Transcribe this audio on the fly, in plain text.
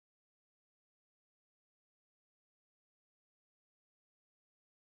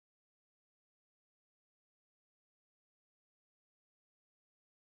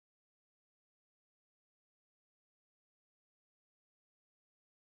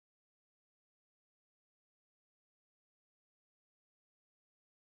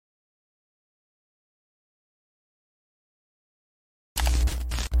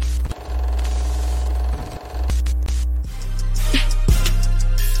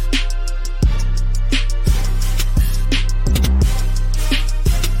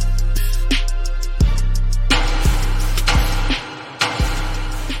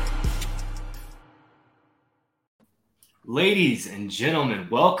Ladies and gentlemen,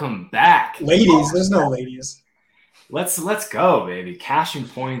 welcome back. Ladies, there's no ladies. Let's go, baby. Cashing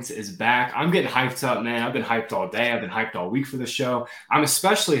Points is back. I'm getting hyped up, man. I've been hyped all day. I've been hyped all week for the show. I'm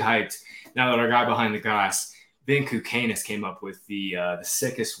especially hyped now that our guy behind the glass, Ben Kukanis, came up with the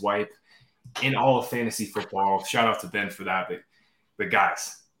sickest wipe in all of fantasy football. Shout out to Ben for that. But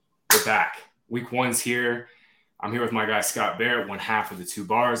guys, we're back. Week one's here. I'm here with my guy Scott Barrett, one half of the two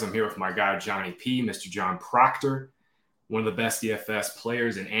bars. I'm here with my guy Johnny P, Mr. John Proctor, one of the best DFS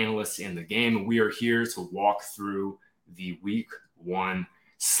players and analysts in the game. And we are here to walk through the week one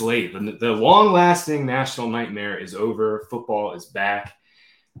slate. The long-lasting national nightmare is over. Football is back.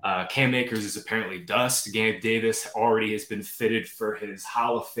 Cam Akers is apparently dust. Gabe Davis already has been fitted for his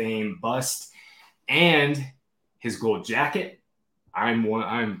Hall of Fame bust and his gold jacket.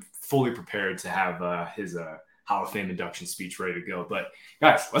 I'm fully prepared to have his Hall of Fame induction speech ready to go. But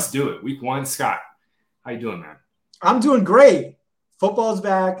guys, let's do it. Week one, Scott, how you doing, man? I'm doing great. Football's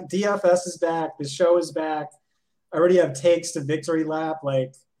back. DFS is back. The show is back. I already have takes to victory lap,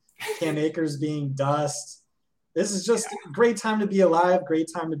 like Cam Akers being dust. This is just a great time to be alive. Great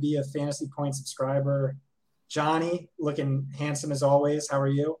time to be a Fantasy Point subscriber. Johnny, looking handsome as always. How are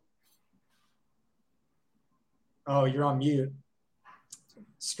you? Oh, you're on mute.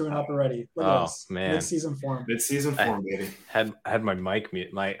 Screwing up already. Look at this. Man. Mid-season form. Mid-season form, baby. Had my mic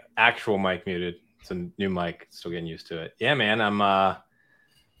mute, my actual mic muted. It's a new mic. Still getting used to it. Yeah, man. I'm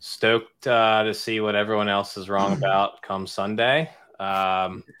stoked to see what everyone else is wrong about come Sunday.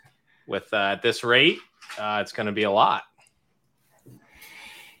 With at this rate, it's going to be a lot.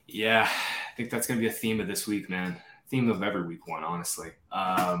 Yeah, I think that's going to be a theme of this week, man. Theme of every week one, honestly.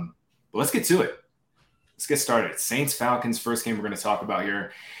 But let's get to it. Let's get started. Saints-Falcons, first game we're going to talk about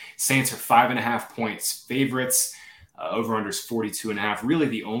here. Saints are 5.5 points favorites. Over-under is 42.5. Really,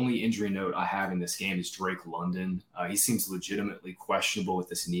 the only injury note I have in this game is Drake London. He seems legitimately questionable with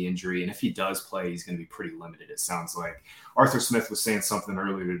this knee injury, and if he does play, he's going to be pretty limited, it sounds like. Arthur Smith was saying something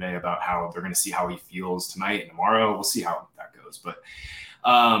earlier today about how they're going to see how he feels tonight and tomorrow. We'll see how that goes. But,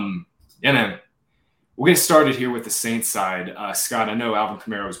 yeah, man, we'll get started here with the Saints side. Scott, I know Alvin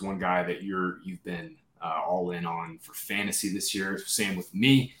Kamara is one guy that you've been all in on for fantasy this year. Same with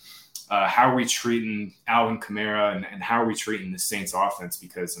me. How are we treating Alvin Kamara and how are we treating the Saints offense?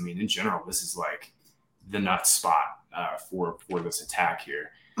 Because, I mean, in general, this is like the nut spot for this attack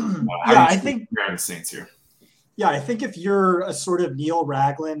here. I think the Saints here. Yeah, I think if you're a sort of Neil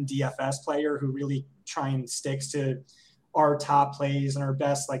Ragland DFS player who really sticks to our top plays and our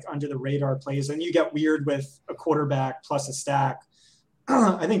best like under the radar plays, and you get weird with a quarterback plus a stack,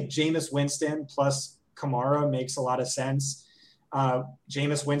 I think Jameis Winston plus Kamara makes a lot of sense.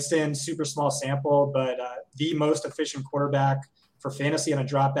 Jameis Winston, super small sample, but the most efficient quarterback for fantasy on a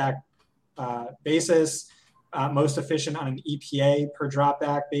drop back basis, most efficient on an EPA per drop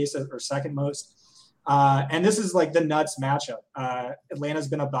back basis, or second most. And this is like the nuts matchup. Atlanta's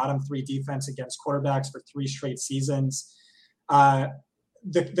been a bottom 3 defense against quarterbacks for 3 straight seasons.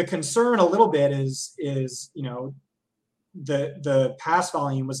 The concern a little bit is the pass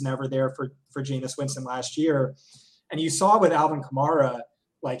volume was never there for Jameis Winston last year. And you saw with Alvin Kamara,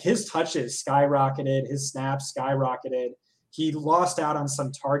 like his touches skyrocketed, his snaps skyrocketed. He lost out on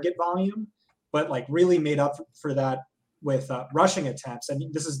some target volume, but like really made up for that with rushing attempts.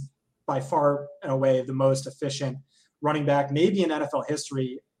 And this is by far and away the most efficient running back, maybe in NFL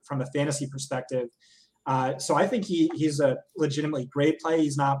history from a fantasy perspective. So I think he's a legitimately great play.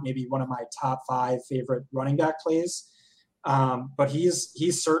 He's not maybe one of my top 5 favorite running back plays, but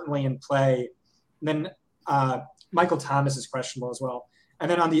he's certainly in play. And then Michael Thomas is questionable as well.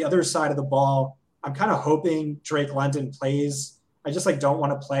 And then on the other side of the ball, I'm kind of hoping Drake London plays. I just don't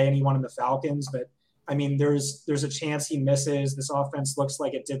want to play anyone in the Falcons, but I mean, there's a chance he misses. This offense looks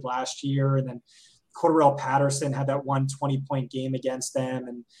like it did last year. And then Cordarrelle Patterson had that 120-point game against them,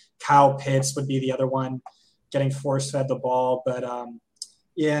 and Kyle Pitts would be the other one getting force-fed the ball. But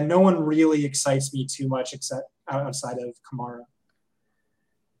yeah, no one really excites me too much except outside of Kamara.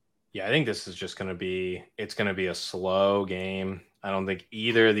 Yeah, I think this is just going to be a slow game. I don't think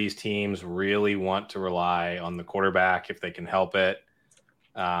either of these teams really want to rely on the quarterback if they can help it.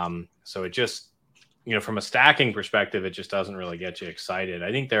 So it just, from a stacking perspective, it just doesn't really get you excited.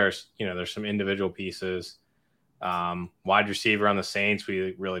 I think there's some individual pieces. Wide receiver on the Saints,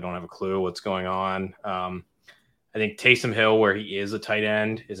 we really don't have a clue what's going on. I think Taysom Hill, where he is a tight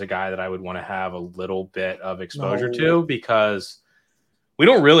end, is a guy that I would want to have a little bit of exposure to, because we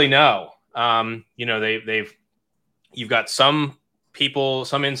don't really know. You've got some people,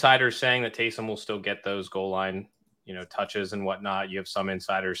 some insiders saying that Taysom will still get those goal line, touches and whatnot. You have some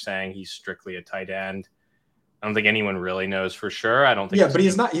insiders saying he's strictly a tight end. I don't think anyone really knows for sure. I don't think. Yeah, but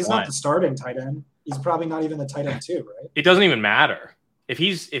he's not the starting tight end. He's probably not even the tight end too, right? It doesn't even matter if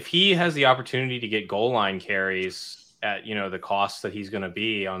he has the opportunity to get goal line carries at the cost that he's going to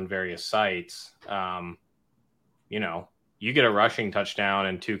be on various sites. You get a rushing touchdown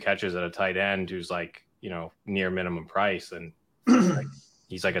and 2 catches at a tight end who's like near minimum price, and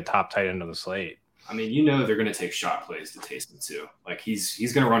he's like a top tight end on the slate. I mean, they're going to take shot plays to Taysom too. Like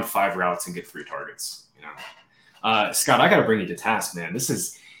he's going to run 5 routes and get 3 targets. Scott, I got to bring you to task, man. This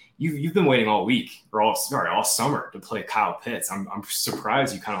is you've been waiting all week or all summer to play Kyle Pitts. I'm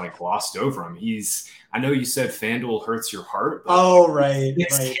surprised you kind of like glossed over him. I know you said FanDuel hurts your heart. But right.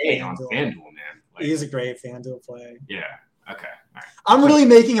 6K on FanDuel, man. He's a great FanDuel play. Yeah. Okay. All right. I'm really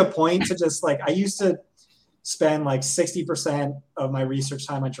making a point to just I used to spend 60% of my research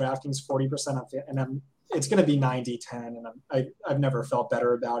time on DraftKings, 40% on and it's going to be 90-10, and I've never felt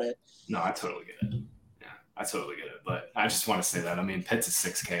better about it. No, I totally get it. Yeah, I totally get it. But I just want to say that. I mean, Pitts is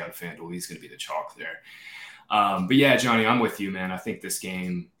 6K on FanDuel. He's going to be the chalk there. But yeah, Johnny, I'm with you, man. I think this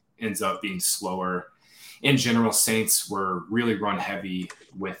game ends up being slower. In general, Saints were really run heavy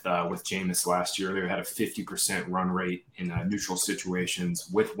with Jameis last year. They had a 50% run rate in neutral situations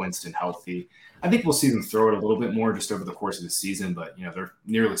with Winston healthy. I think we'll see them throw it a little bit more just over the course of the season, but they're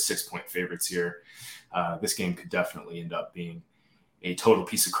nearly 6-point favorites here. This game could definitely end up being a total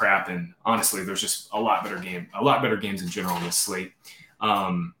piece of crap. And honestly, there's just a lot better games in general on this slate.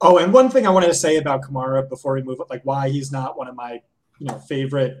 And one thing I wanted to say about Kamara before we move up, why he's not one of my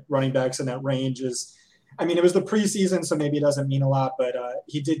favorite running backs in that range is, I mean, it was the preseason, so maybe it doesn't mean a lot, but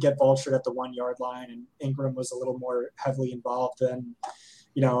he did get vultured at the 1-yard line, and Ingram was a little more heavily involved than,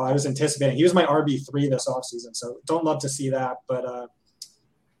 I was anticipating. He was my RB3 this offseason, so don't love to see that, but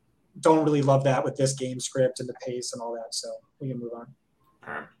don't really love that with this game script and the pace and all that, so we can move on.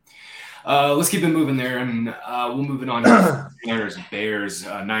 All right. Let's keep it moving there, and we'll move it on to Niners and Bears.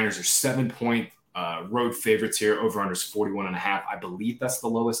 Niners are 7-point road favorites here. Over-unders 41.5. I believe that's the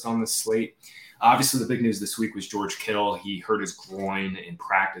lowest on this slate. Obviously, the big news this week was George Kittle. He hurt his groin in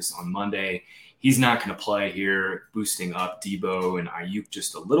practice on Monday. He's not going to play here, boosting up Debo and Ayuk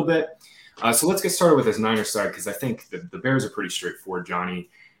just a little bit. So let's get started with this Niners side because I think the Bears are pretty straightforward,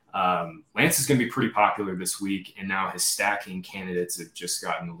 Johnny. Lance is going to be pretty popular this week, and now his stacking candidates have just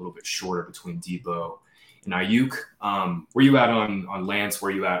gotten a little bit shorter between Debo and Ayuk. Where you at on Lance?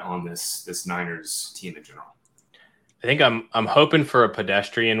 Where you at on this Niners team in general? I think I'm hoping for a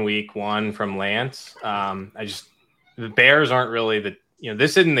pedestrian week 1 from Lance. The Bears aren't really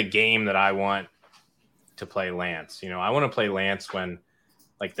this isn't the game that I want to play Lance. I want to play Lance when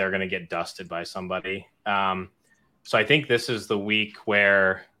they're going to get dusted by somebody. So I think this is the week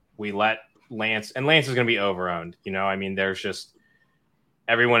where we let Lance, and Lance is going to be over-owned. I mean, there's just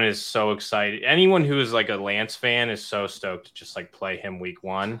everyone is so excited. Anyone who is a Lance fan is so stoked to just play him week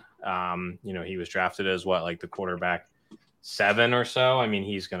 1. He was drafted as the quarterback 7 or so. I mean,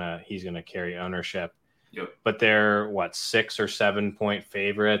 he's gonna carry ownership. Yep. But they're 6 or 7 point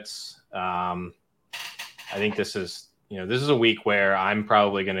favorites. I think this is a week where I'm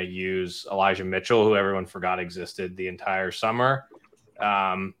probably going to use Elijah Mitchell, who everyone forgot existed the entire summer.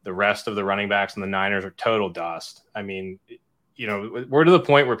 The rest of the running backs in the Niners are total dust. I mean, we're to the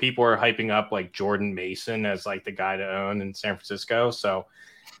point where people are hyping up Jordan Mason as the guy to own in San Francisco. So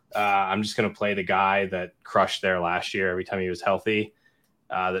I'm just going to play the guy that crushed there last year every time he was healthy,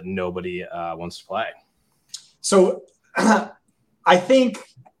 that nobody wants to play. So I think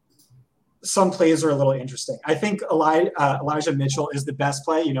some plays are a little interesting. I think Elijah Mitchell is the best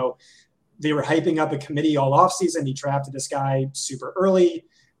play. They were hyping up a committee all offseason. He drafted this guy super early,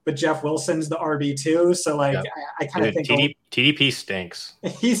 but Jeff Wilson's the RB2. So I kind of think TDP stinks.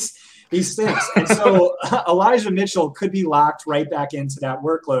 He stinks. And so Elijah Mitchell could be locked right back into that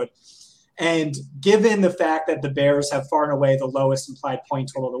workload. And given the fact that the Bears have far and away the lowest implied point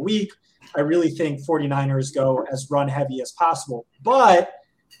total of the week, I really think 49ers go as run heavy as possible. But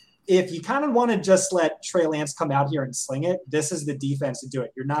if you kind of want to just let Trey Lance come out here and sling it, this is the defense to do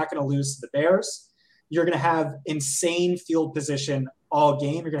it. You're not going to lose to the Bears. You're going to have insane field position all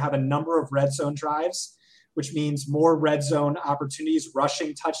game. You're going to have a number of red zone drives, which means more red zone opportunities,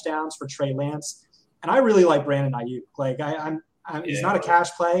 rushing touchdowns for Trey Lance. And I really like Brandon Ayuk. He's not a cash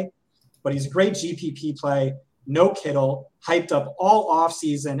play, but he's a great GPP play. No Kittle, hyped up all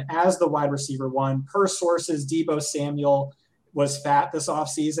offseason as the wide receiver 1. Per sources, Debo Samuel was fat this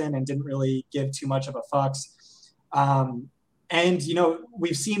offseason and didn't really give too much of a fucks. And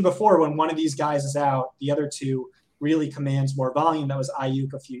we've seen before when one of these guys is out, the other two really commands more volume. That was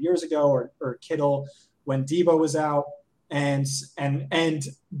Ayuk a few years ago, or Kittle when Debo was out. And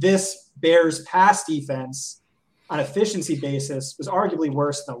this Bears pass defense on efficiency basis was arguably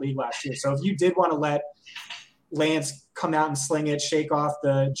worse than the league last year. So if you did want to let Lance come out and sling it, shake off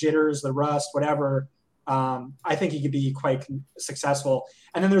the jitters, the rust, whatever, I think he could be quite successful.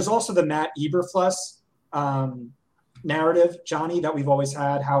 And then there's also the Matt Eberflus narrative, Johnny, that we've always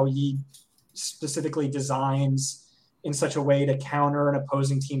had, how he specifically designs in such a way to counter an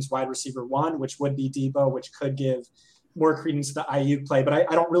opposing team's wide receiver one, which would be Debo, which could give more credence to the Ayuk play. But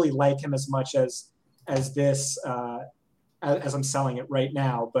I don't really like him as much as this as I'm selling it right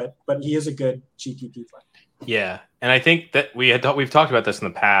now. But he is a good GPP play. Yeah, and I think that we've talked about this in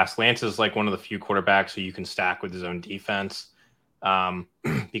the past. Lance is like one of the few quarterbacks who you can stack with his own defense,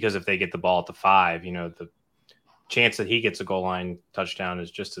 because if they get the ball at the 5, the chance that he gets a goal line touchdown is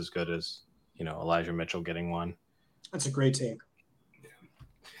just as good as Elijah Mitchell getting one. That's a great take.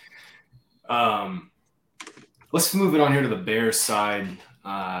 Let's move it on here to the Bears side.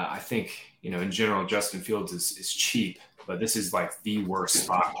 I think in general, Justin Fields is cheap. But this is like the worst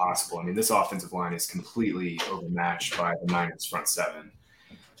spot possible. I mean, this offensive line is completely overmatched by the Niners front seven.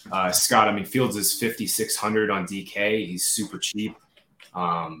 Scott, I mean, Fields is 5,600 on DK. He's super cheap.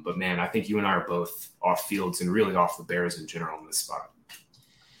 But man, I think you and I are both off Fields and really off the Bears in general in this spot.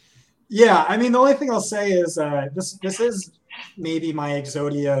 Yeah, I mean, the only thing I'll say is this is maybe my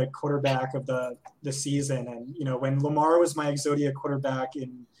Exodia quarterback of the season. And when Lamar was my Exodia quarterback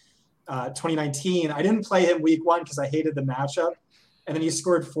in 2019, I didn't play him week 1 because I hated the matchup, and then he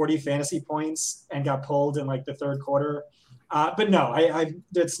scored 40 fantasy points and got pulled in like the third quarter. But no,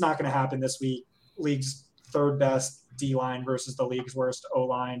 it's not going to happen this week. League's third best D line versus the league's worst O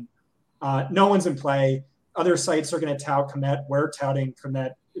line. No one's in play. Other sites are going to tout Kmet. We're touting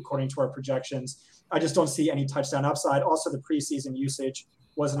Kmet according to our projections. I just don't see any touchdown upside. Also, the preseason usage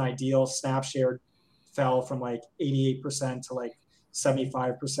wasn't ideal. Snap share fell from like 88% to like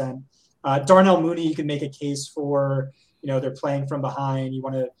 75%. Darnell Mooney, you can make a case for, they're playing from behind. You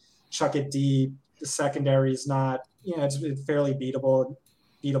want to chuck it deep. The secondary is not, it's fairly beatable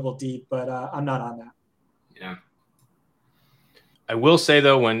deep, but I'm not on that. Yeah. I will say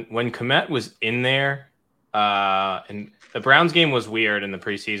though, when Kmet was in there, and the Browns game was weird in the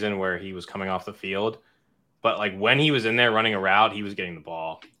preseason where he was coming off the field, but like when he was in there running a route, he was getting the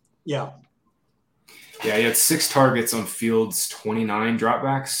ball. Yeah. Yeah, he had 6 targets on Fields, 29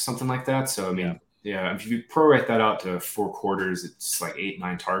 dropbacks, something like that. So, I mean, yeah, if you prorate that out to 4 quarters, it's like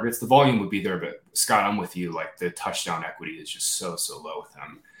 8-9 targets. The volume would be there, but Scott, I'm with you. Like the touchdown equity is just so low with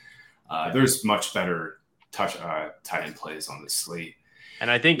him. There's much better tight end plays on this slate.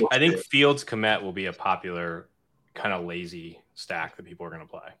 And I think Fields Kmet will be a popular kind of lazy stack that people are going to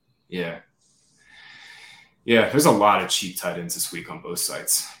play. Yeah. Yeah, there's a lot of cheap tight ends this week on both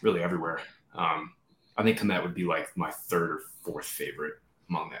sites, really everywhere. I think Kmet would be like my 3rd or 4th favorite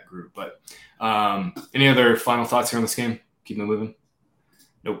among that group. But any other final thoughts here on this game? Keep it moving.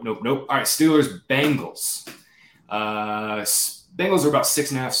 Nope. All right, Steelers, Bengals. Bengals are about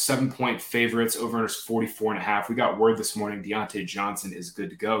 6.5, 7-point favorites. Over-unders 44.5. We got word this morning Deontay Johnson is good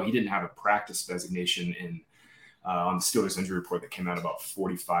to go. He didn't have a practice designation on the Steelers injury report that came out about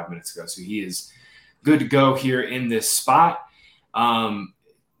 45 minutes ago. So he is good to go here in this spot.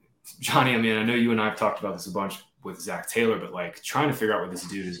 Johnny, I mean, I know you and I have talked about this a bunch with Zach Taylor, but like trying to figure out what this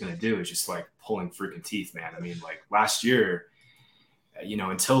dude is going to do is just like pulling freaking teeth, man. I mean, like last year,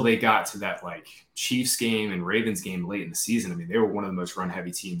 until they got to that like Chiefs game and Ravens game late in the season, I mean, they were one of the most run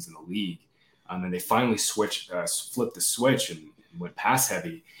heavy teams in the league. And then they finally flipped the switch and went pass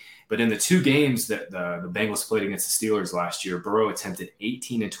heavy. But in the 2 games that the Bengals played against the Steelers last year, Burrow attempted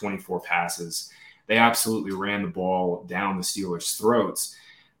 18 and 24 passes. They absolutely ran the ball down the Steelers' throats.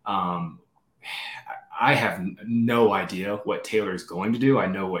 I have no idea what Taylor is going to do. I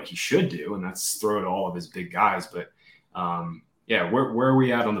know what he should do, and that's throw to all of his big guys. But where are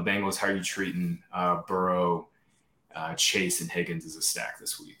we at on the Bengals? How are you treating Burrow, Chase, and Higgins as a stack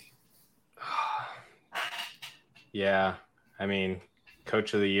this week? Yeah, I mean,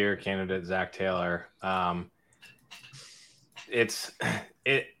 Coach of the Year candidate Zach Taylor. I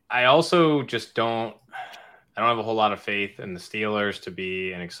also just don't have a whole lot of faith in the Steelers to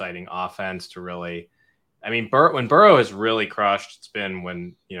be an exciting offense to really. I mean, when Burrow is really crushed, it's been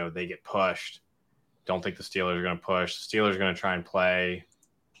when they get pushed. Don't think the Steelers are going to push. The Steelers are going to try and play.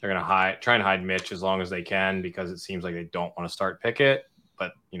 They're going to try and hide Mitch as long as they can because it seems like they don't want to start Pickett,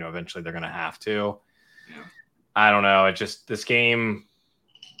 but eventually they're going to have to. Yeah. I don't know. It just this game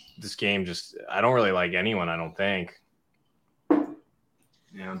just I don't really like anyone. I don't think.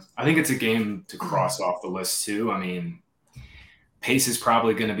 Yeah, I think it's a game to cross off the list too. I mean, pace is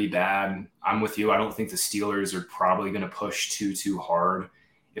probably going to be bad. I'm with you. I don't think the Steelers are probably going to push too hard.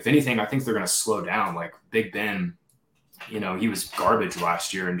 If anything, I think they're going to slow down. Like Big Ben he was garbage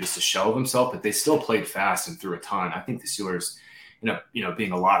last year and just a shell of himself, but they still played fast and threw a ton. I think the Steelers,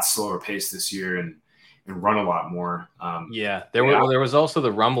 being a lot slower paced this year and run a lot more. There was also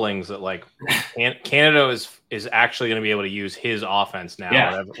the rumblings that like Canada is actually going to be able to use his offense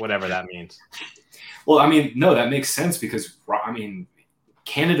now, whatever that means. Well, I mean, no, that makes sense because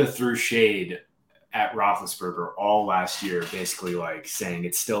Canada threw shade at Roethlisberger all last year, basically like saying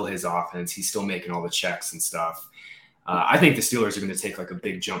it's still his offense. He's still making all the checks and stuff. I think the Steelers are going to take like a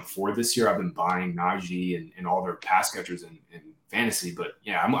big jump forward this year. I've been buying Najee and all their pass catchers in fantasy, but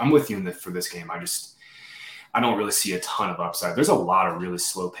yeah, I'm with you for this game. I don't really see a ton of upside. There's a lot of really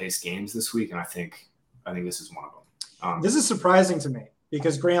slow paced games this week, and I think this is one of them. This is surprising to me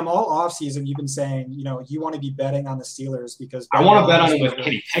because Graham, all offseason you've been saying, you want to be betting on the Steelers because I want to bet on him with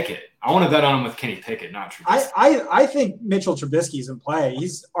Kenny Pickett. Not Trubisky. I think Mitchell Trubisky's in play.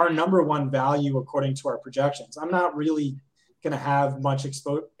 He's our number one value according to our projections. I'm not really going to have much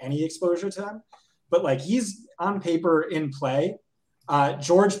any exposure to him, but like he's on paper in play.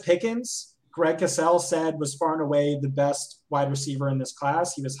 George Pickens, Greg Cassell said, was far and away the best wide receiver in this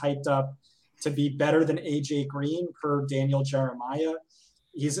class. He was hyped up to be better than A.J. Green per Daniel Jeremiah.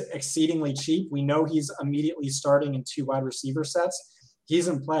 He's exceedingly cheap. We know he's immediately starting in 2 wide receiver sets. He's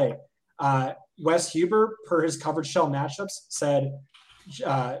in play. Wes Huber, per his coverage shell matchups, said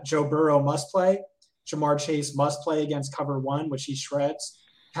Joe Burrow must play. Jamar Chase must play against cover 1, which he shreds.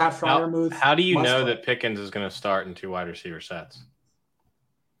 Pat Freiermuth. How do you know that Pickens is going to start in 2 wide receiver sets?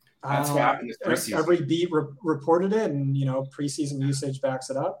 That's what happened this preseason. Every beat reported it, and preseason usage backs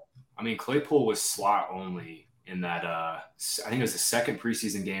it up. I mean, Claypool was slot only in that. I think it was the second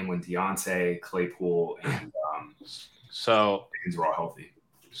preseason game when Deontay, Claypool, and Pickens were all healthy.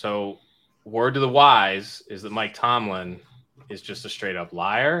 So, word to the wise is that Mike Tomlin is just a straight up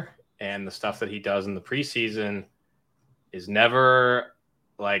liar, and the stuff that he does in the preseason is never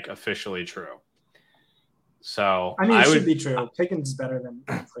like officially true. So it should be true. Pickens is better than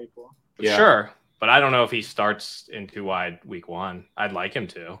Claypool. Yeah. Sure, but I don't know if he starts in 2 wide week 1. I'd like him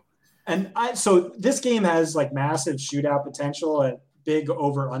to. And so this game has like massive shootout potential at big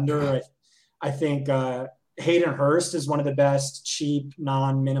over under. I think Hayden Hurst is one of the best cheap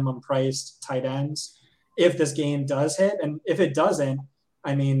non-minimum priced tight ends. If this game does hit, and if it doesn't,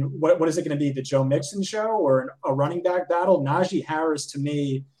 I mean, what is it going to be? The Joe Mixon show or a running back battle? Najee Harris to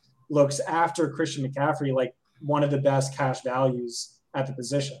me looks after Christian McCaffrey like one of the best cash values at the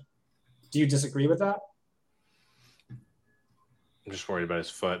position. Do you disagree with that? I'm just worried about his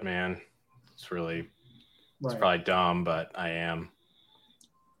foot, man. It's probably dumb, but I am.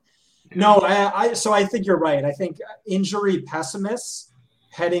 No, so I think you're right. I think injury pessimists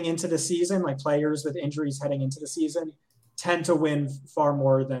heading into the season, like players with injuries heading into the season, tend to win far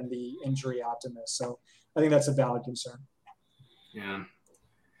more than the injury optimists. So I think that's a valid concern. Yeah.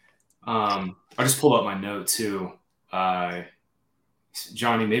 I just pulled up my note too.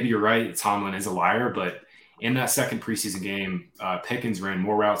 Johnny, maybe you're right. Tomlin is a liar, but in that second preseason game, Pickens ran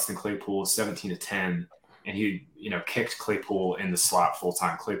more routes than Claypool, 17 to 10, and he, kicked Claypool in the slot full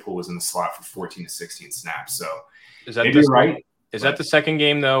time. Claypool was in the slot for 14 to 16 snaps. So is that maybe you're right? Is that the second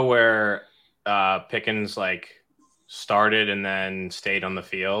game though, where Pickens like started and then stayed on the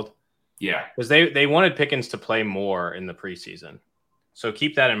field? Yeah, because they wanted Pickens to play more in the preseason. So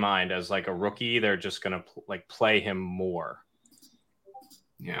keep that in mind. As like a rookie, they're just going to play him more.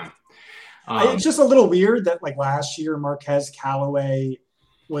 Yeah. It's just a little weird that like last year, Marquez Callaway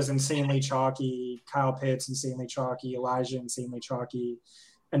was insanely chalky. Kyle Pitts, insanely chalky. Elijah, insanely chalky.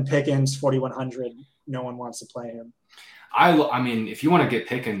 And Pickens, 4,100. No one wants to play him. I mean, if you want to get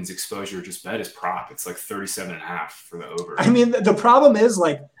Pickens exposure, just bet his prop. It's like 37.5 for the over. I mean, the problem is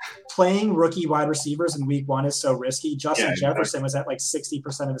like playing rookie wide receivers in week 1 is so risky. Justin Jefferson was at like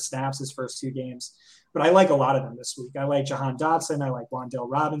 60% of the snaps his first 2 games. But I like a lot of them this week. I like Jahan Dotson. I like Wan'Dale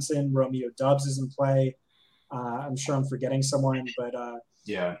Robinson. Romeo Doubs is in play. I'm sure I'm forgetting someone, but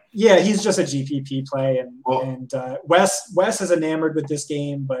yeah, he's just a GPP play. And Wes is enamored with this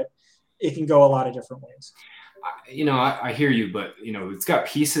game, but it can go a lot of different ways. I hear you, but it's got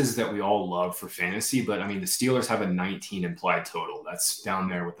pieces that we all love for fantasy. But I mean, the Steelers have a 19 implied total. That's down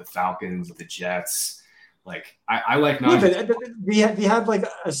there with the Falcons, with the Jets. Like I like not. Yeah, but we had like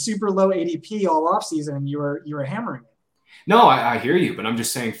a super low ADP all offseason, and you were hammering it. No, I hear you, but I'm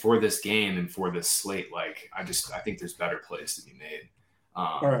just saying for this game and for this slate, like I think there's better plays to be made.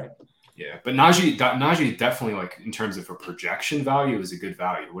 All right. Yeah, but Najee definitely, like, in terms of a projection value, is a good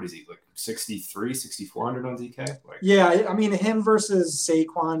value. What is he, like 63, 6,400 on DK? Like, yeah, I mean, him versus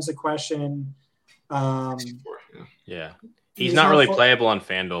Saquon's a question. 64, yeah. He's not really playable on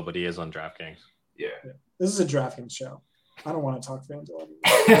FanDuel, but he is on DraftKings. Yeah. This is a DraftKings show. I don't want to talk FanDuel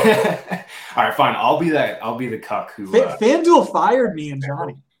anymore. All right, fine. I'll be the cuck who. FanDuel fired me and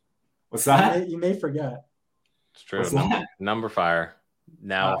Johnny. What's that? You may forget. It's true. Number fire.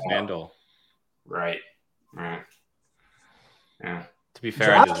 Now FanDuel. Right. Yeah. To be fair,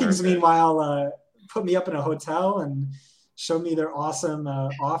 DraftKings meanwhile put me up in a hotel and showed me their awesome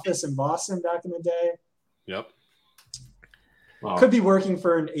office in Boston back in the day. Yep. Well, could be working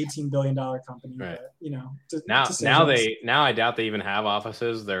for an $18 billion company, right. But now I doubt they even have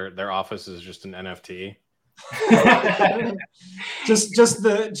offices. Their office is just an NFT. just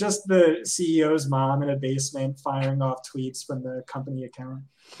the CEO's mom in a basement firing off tweets from the company account.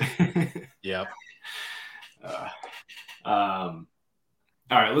 Yep. All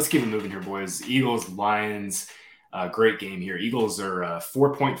right, let's keep it moving here, boys. Eagles, Lions, great game here. Eagles are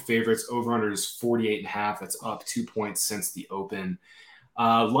 4-point favorites. Over-under is 48.5. That's up 2 points since the open.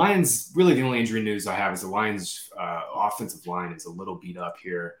 Lions, really the only injury news I have is the Lions' offensive line is a little beat up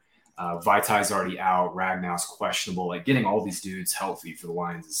here. Vitai's already out. Ragnow's questionable. Like, getting all these dudes healthy for the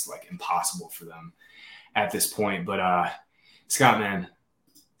Lions is like impossible for them at this point. But Scott, man,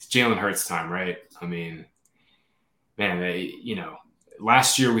 it's Jalen Hurts time, right? I mean, man,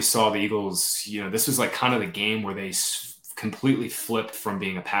 last year we saw the Eagles, this was like kind of the game where they completely flipped from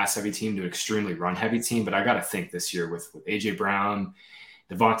being a pass-heavy team to an extremely run-heavy team. But I got to think this year with A.J. Brown,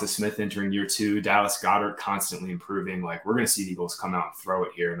 Devonta Smith entering year 2, Dallas Goedert constantly improving, like, we're going to see the Eagles come out and throw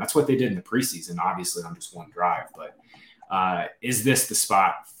it here. And that's what they did in the preseason, obviously on just one drive. But is this the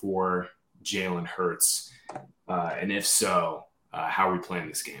spot for Jalen Hurts? And if so, how are we playing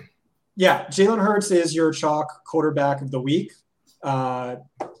this game? Yeah, Jalen Hurts is your chalk quarterback of the week.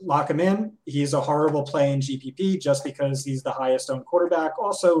 Lock him in. He's a horrible play in GPP just because he's the highest owned quarterback.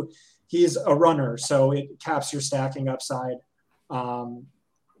 Also, he's a runner, so it caps your stacking upside.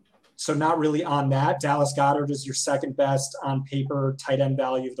 So not really on that. Dallas Goedert is your second best on paper tight end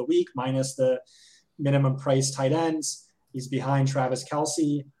value of the week, minus the minimum price tight ends. He's behind Travis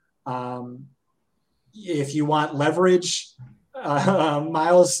Kelce. If you want leverage,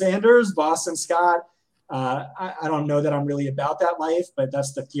 Miles Sanders, Boston Scott. I don't know that I'm really about that life, but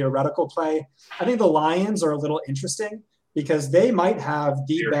that's the theoretical play. I think the Lions are a little interesting because they might have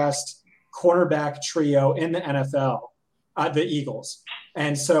the best cornerback trio in the NFL, the Eagles.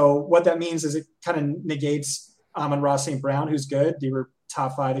 And so what that means is it kind of negates Amon-Ra St. Brown, who's good. They were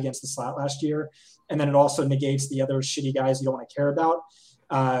top 5 against the slot last year. And then it also negates the other shitty guys you don't want to care about.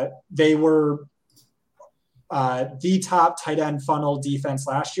 They were the top tight end funnel defense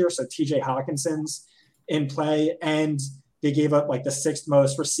last year. So TJ Hawkinson's in play, and they gave up like the 6th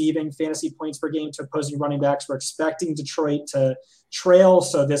most receiving fantasy points per game to opposing running backs. We're expecting Detroit to trail.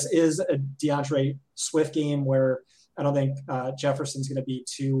 So this is a DeAndre Swift game where I don't think Jefferson's going to be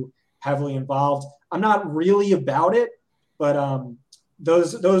too heavily involved. I'm not really about it, but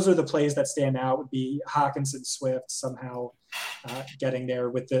those are the plays that stand out. Would be Hawkinson, Swift somehow getting there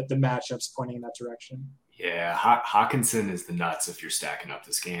with the matchups pointing in that direction. Yeah, Hawkinson is the nuts if you're stacking up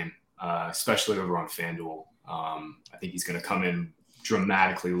this game, especially over on FanDuel. I think he's going to come in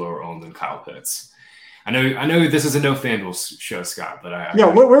dramatically lower owned than Kyle Pitts. I know this is a no FanDuel show, Scott, but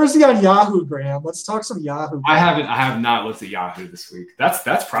where is he on Yahoo, Graham? Let's talk some Yahoo. I have not looked at Yahoo this week.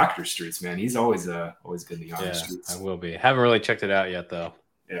 That's Proctor Streets, man. He's always good in the Yahoo streets. I will be. Haven't really checked it out yet, though.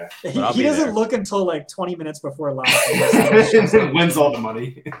 Yeah, he doesn't look until like 20 minutes before live. Wins all the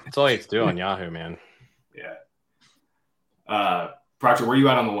money. That's all you have to do on Yahoo, man. Yeah. Proctor, where are you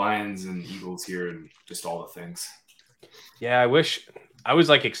at on the Lions and Eagles here and just all the things? Yeah, I wish I was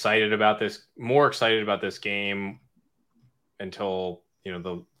like more excited about this game until,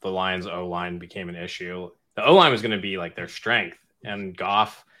 the Lions O-line became an issue. The O-line was going to be like their strength, and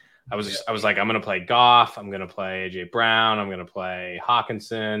Goff, I was like, I'm going to play Goff. I'm going to play AJ Brown. I'm going to play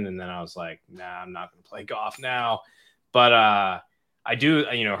Hawkinson. And then I was like, nah, I'm not going to play Goff now. But I do,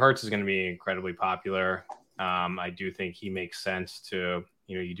 Hurts is going to be incredibly popular. I do think he makes sense to,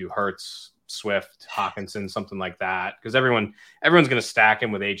 you do Hurts, Swift, Hawkinson, something like that, because everyone's going to stack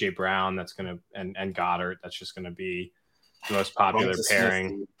him with AJ Brown. That's going to and Goddard. That's just going to be the most popular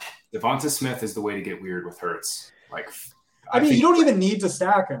pairing. Devonta Smith is the way to get weird with Hurts. Like, I mean, you don't even need to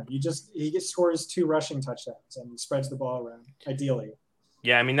stack him. He scores 2 rushing touchdowns and spreads the ball around. Ideally.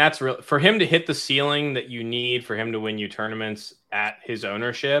 Yeah, I mean, that's real for him to hit the ceiling that you need for him to win you tournaments at his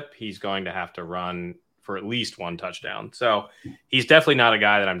ownership. He's going to have to run for at least 1 touchdown. So he's definitely not a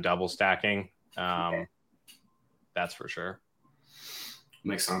guy that I'm double stacking. That's for sure.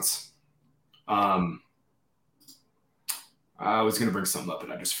 Makes sense. I was going to bring something up, but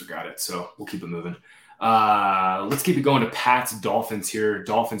I just forgot it. So we'll keep it moving. Let's keep it going to Pats Dolphins here.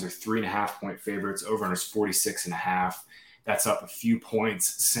 Dolphins are 3.5 point favorites. Over under is 46.5. That's up a few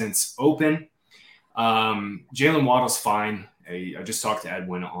points since open. Jalen Waddle's fine. I just talked to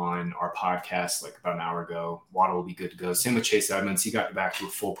Edwin on our podcast like about an hour ago. Waddle will be good to go. Same with Chase Edmonds. He got back to a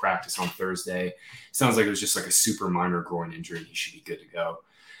full practice on Thursday. Sounds like it was just like a super minor groin injury. He should be good to go.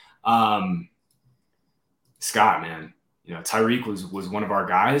 Scott, man, Tyreek was one of our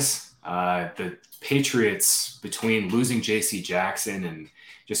guys. The Patriots, between losing J.C. Jackson and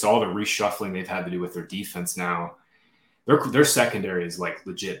just all the reshuffling they've had to do with their defense now, their secondary is like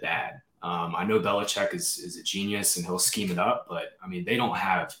legit bad. I know Belichick is a genius and he'll scheme it up, but I mean, they don't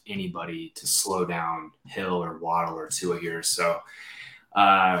have anybody to slow down Hill or Waddle or Tua here. So where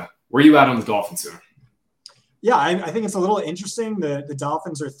are you at on the Dolphins here? Yeah, I think it's a little interesting. The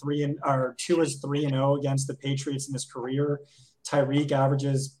Dolphins are 2-3-0 against the Patriots in his career. Tyreek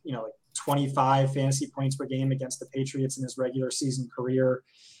averages, like 25 fantasy points per game against the Patriots in his regular season career.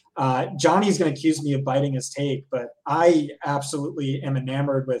 Johnny's going to accuse me of biting his take, but I absolutely am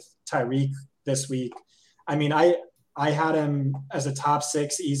enamored with Tyreek this week. I mean, I had him as a top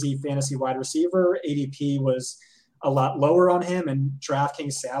 6 easy fantasy wide receiver. ADP was a lot lower on him, and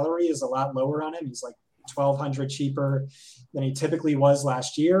DraftKings salary is a lot lower on him. He's like $1,200 cheaper than he typically was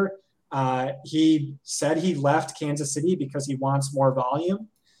last year. He said he left Kansas City because he wants more volume.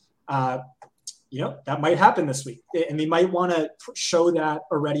 That might happen this week. And they might want to show that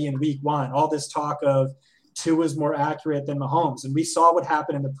already in week 1. All this talk of Tua is more accurate than Mahomes. And we saw what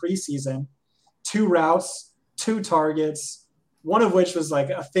happened in the preseason. 2 routes, 2 targets, one of which was like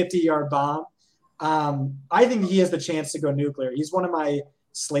a 50-yard bomb. I think he has the chance to go nuclear. He's one of my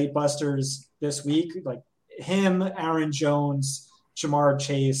slate busters this week. Like him, Aaron Jones, Jamar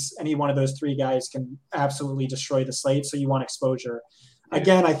Chase, any one of those 3 guys can absolutely destroy the slate. So you want exposure.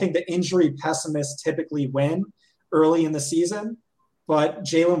 Again, I think the injury pessimists typically win early in the season, but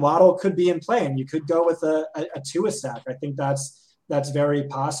Jalen Waddle could be in play, and you could go with a Tua stack. I think that's very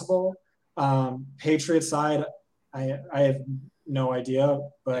possible. Patriots side, I have no idea,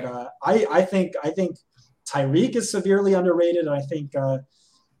 but I think Tyreek is severely underrated, and I think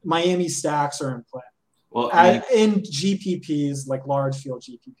Miami stacks are in play. Well, in GPPs, like large field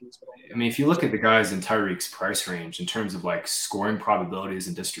GPPs. I mean, if you look at the guys in Tyreek's price range in terms of like scoring probabilities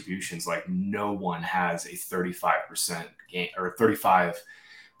and distributions, like no one has a 35% game or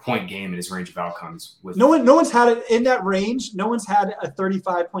 35-point game in his range of outcomes. No one's had it in that range. No one's had a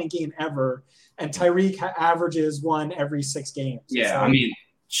 35-point game ever, and Tyreek averages one every 6 games. Yeah, so, I mean,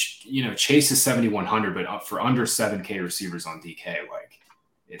 Chase is 7,100, but for under 7K receivers on DK, like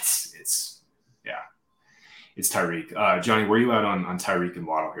it's Tyreek. Johnny, where are you at on Tyreek and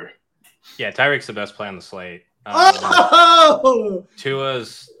Waddle here? Yeah, Tyreek's the best play on the slate.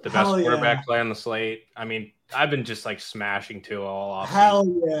 Tua's the best quarterback play on the slate. I mean, I've been just like smashing Tua all off. Hell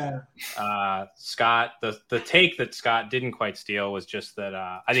yeah. Scott, the take that Scott didn't quite steal was just that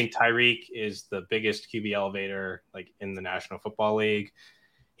I think Tyreek is the biggest QB elevator like in the National Football League.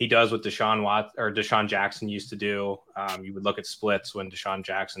 He does what Deshaun Jackson used to do. You would look at splits when Deshaun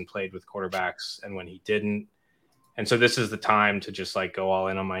Jackson played with quarterbacks and when he didn't. And so this is the time to just like go all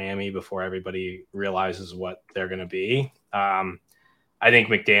in on Miami before everybody realizes what they're going to be. I think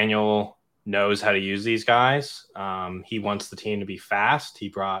McDaniel knows how to use these guys. He wants the team to be fast. He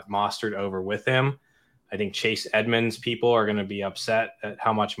brought Mostert over with him. I think Chase Edmonds people are going to be upset at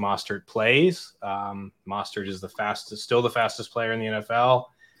how much Mostert plays. Mostert is still the fastest player in the NFL.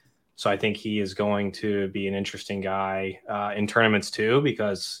 So I think he is going to be an interesting guy in tournaments too,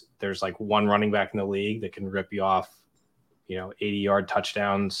 because there's like one running back in the league that can rip you off, 80-yard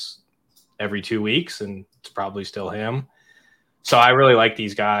touchdowns every 2 weeks, and it's probably still him. So I really like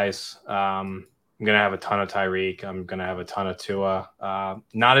these guys. I'm going to have a ton of Tyreek. I'm going to have a ton of Tua.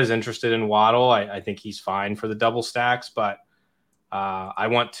 Not as interested in Waddle. I think he's fine for the double stacks, but I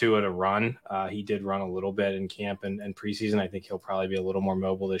want Tua to run. He did run a little bit in camp and preseason. I think he'll probably be a little more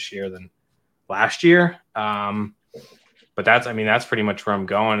mobile this year than last year. But that's pretty much where I'm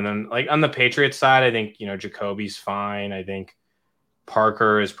going. And then like on the Patriots side, I think, Jacoby's fine. I think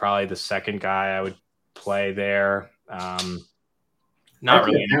Parker is probably the second guy I would play there. Not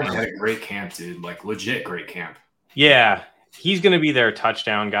really. He had a great camp, dude. Like legit great camp. Yeah. He's going to be their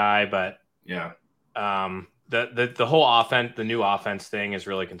touchdown guy, but yeah. The whole offense, the new offense thing is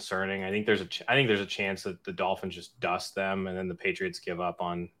really concerning. I think there's a chance that the Dolphins just dust them and then the Patriots give up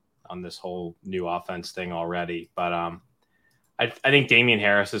on this whole new offense thing already. But I think Damian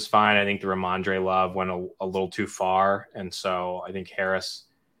Harris is fine. I think the Ramondre Love went a little too far. And so I think Harris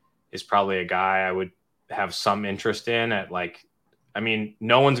is probably a guy I would have some interest in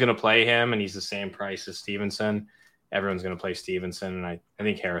no one's going to play him and he's the same price as Stevenson. Everyone's going to play Stevenson. And I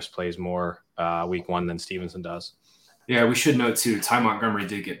think Harris plays more week 1 than Stevenson does. Yeah, we should note too, Ty Montgomery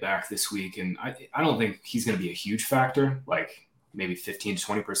did get back this week, and I don't think he's going to be a huge factor, like maybe 15 to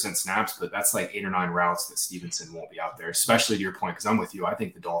 20% snaps, but that's like 8 or 9 routes that Stevenson won't be out there, especially to your point, because I'm with you. I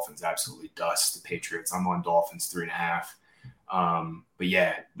think the Dolphins absolutely dust the Patriots. I'm on Dolphins 3.5. But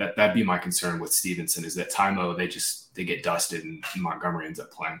yeah, that'd be my concern with Stevenson is that Tymo, they get dusted and Montgomery ends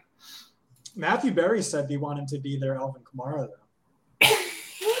up playing. Matthew Berry said he wanted to be their Alvin Kamara, though.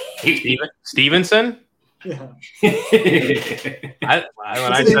 Stevenson? Yeah. It's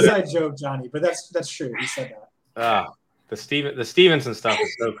an inside joke, Johnny, but that's true. He said that. The Stevenson stuff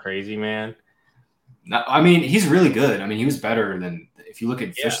is so crazy, man. No, I mean, he's really good. I mean, he was better than, if you look at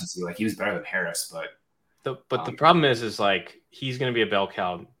efficiency, like he was better than Harris, but the problem is like he's going to be a bell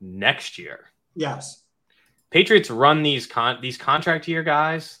cow next year. Yes. Patriots run these contract year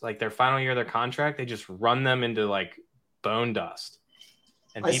guys, like their final year of their contract, they just run them into like bone dust.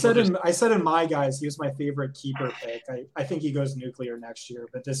 And I said in my guys, he was my favorite keeper pick. I think he goes nuclear next year,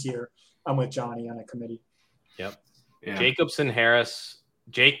 but this year I'm with Johnny on a committee. Yep. Yeah. Jacobs and Harris,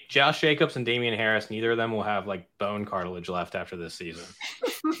 Josh Jacobs and Damian Harris, neither of them will have like bone cartilage left after this season.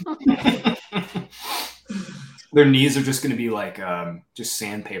 Their knees are just going to be like just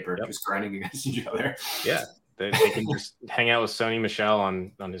sandpaper, just grinding against each other. Yeah. They can just hang out with Sony Michel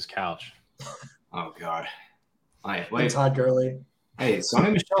on his couch. Oh God. Wait. Todd Gurley. Hey,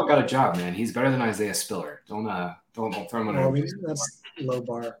 Sony Michel got a job, man. He's better than Isaiah Spiller. Don't throw him on. That's low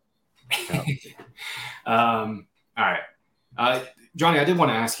bar. All right, Johnny. I did want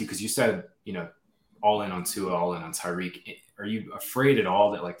to ask you because you said all in on Tua, all in on Tyreek. Are you afraid at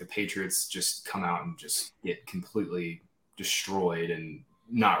all that like the Patriots just come out and just get completely destroyed and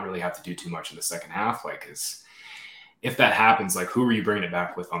not really have to do too much in the second half? Like, if that happens, like who are you bringing it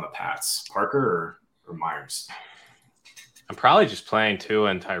back with on the Pats? Parker or Myers? I'm probably just playing Tua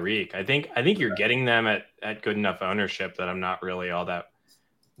and Tyreek. I think you're getting them at good enough ownership that I'm not really all that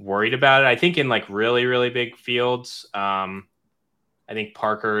worried about it. I think in like really, really big fields, I think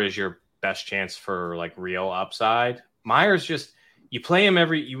Parker is your best chance for like real upside. Myers you would play him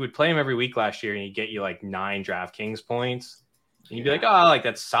every week last year and he'd get you like 9 DraftKings points. And you'd be like, oh, like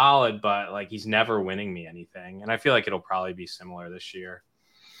that's solid, but like he's never winning me anything. And I feel like it'll probably be similar this year.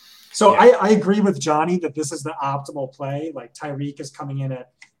 So yeah. I agree with Johnny that this is the optimal play. Like Tyreek is coming in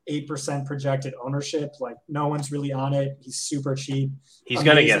at 8% projected ownership. Like no one's really on it. He's super cheap. He's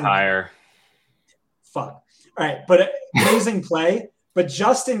going to get higher. Fuck. All right. But amazing play. But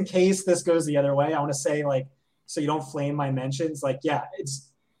just in case this goes the other way, I want to say like, so you don't flame my mentions. Like, yeah, it's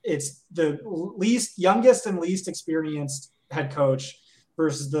the youngest and least experienced head coach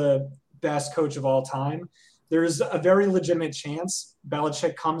versus the best coach of all time. There's a very legitimate chance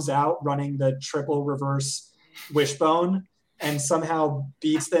Belichick comes out running the triple reverse wishbone and somehow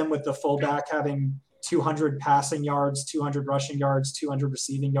beats them with the fullback having 200 passing yards, 200 rushing yards, 200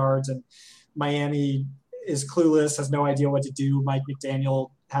 receiving yards. And Miami is clueless, has no idea what to do. Mike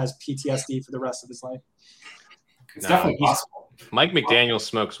McDaniel has PTSD for the rest of his life. It's definitely possible. Mike McDaniel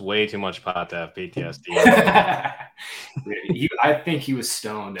smokes way too much pot to have PTSD. I think he was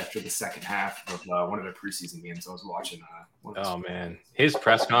stoned after the second half of one of the preseason games I was watching. Oh, man. His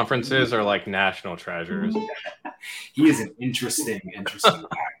press conferences are like national treasures. He is an interesting guy.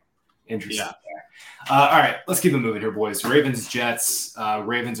 Guy. All right, let's keep it moving here, boys. Ravens, Jets.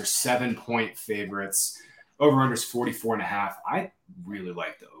 Ravens are 7-point favorites. Over-under is 44.5. I really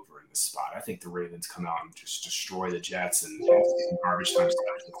like the over in this spot. I think the Ravens come out and just destroy the Jets and garbage time with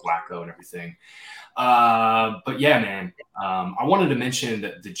Flacco and everything. But yeah, man, I wanted to mention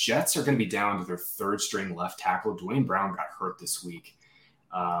that the Jets are going to be down to their third-string left tackle. Dwayne Brown got hurt this week.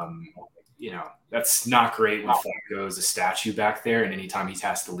 That's not great when Flacco is a statue back there, and anytime he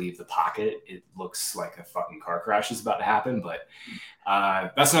has to leave the pocket, it looks like a fucking car crash is about to happen. But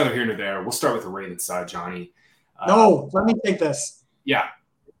that's neither here nor there. We'll start with the Ravens side, Johnny. No, let me take this. Yeah,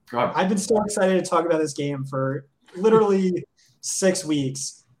 go ahead. I've been so excited to talk about this game for literally 6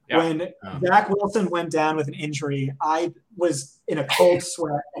 weeks. Yeah. When Zach Wilson went down with an injury, I was in a cold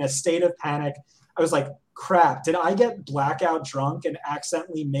sweat, in a state of panic. I was like, crap, did I get blackout drunk and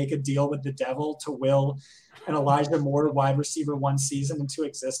accidentally make a deal with the devil to will an Elijah Moore wide receiver 1 season into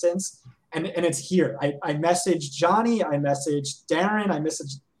existence? And it's here. I messaged Johnny, I messaged Darren, I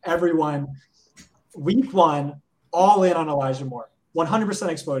messaged everyone. Week 1, all in on Elijah Moore. 100%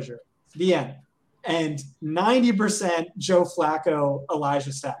 exposure. The end. And 90% Joe Flacco,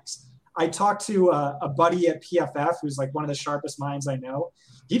 Elijah stacks. I talked to a buddy at PFF who's like one of the sharpest minds I know.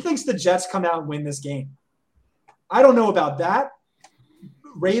 He thinks the Jets come out and win this game. I don't know about that.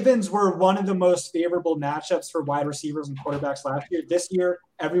 Ravens were one of the most favorable matchups for wide receivers and quarterbacks last year. This year,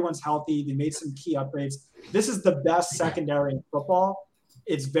 everyone's healthy. They made some key upgrades. This is the best secondary in football.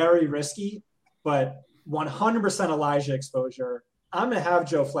 It's very risky, but 100% Elijah exposure. I'm going to have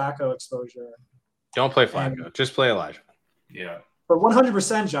Joe Flacco exposure. Don't play Flacco. Just play Elijah. Yeah. But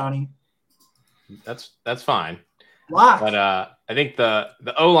 100%, Johnny. That's fine. Lock. But I think the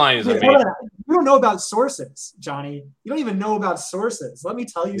O-line is amazing. You don't know about sources, Johnny. You don't even know about sources. Let me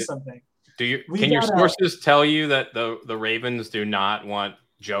tell you something. Can your sources tell you that the Ravens do not want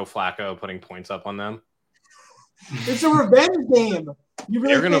Joe Flacco putting points up on them? It's a revenge game. You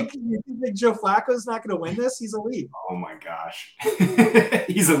really think Joe Flacco's not going to win this? He's elite. Oh my gosh.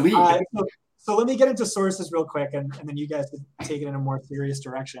 He's elite. So let me get into sources real quick, and then you guys can take it in a more serious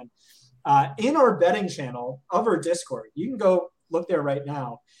direction. In our betting channel of our Discord, you can go look there right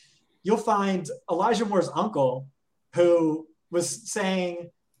now. You'll find Elijah Moore's uncle, who was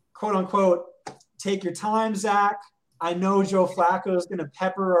saying, quote unquote, take your time, Zach. I know Joe Flacco is going to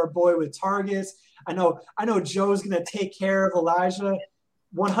pepper our boy with targets. I know Joe's going to take care of Elijah.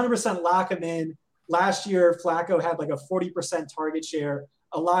 100% lock him in. Last year, Flacco had like a 40% target share.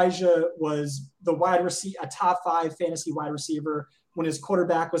 Elijah was a top 5 fantasy wide receiver when his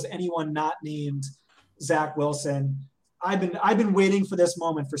quarterback was anyone not named Zach Wilson. I've been waiting for this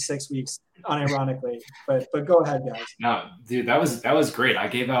moment for 6 weeks, unironically. But go ahead, guys. No, dude, that was great. I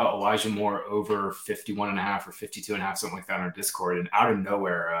gave out Elijah Moore over 51.5 or 52.5, something like that on our Discord, and out of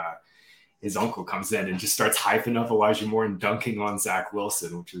nowhere, his uncle comes in and just starts hyping up Elijah Moore and dunking on Zach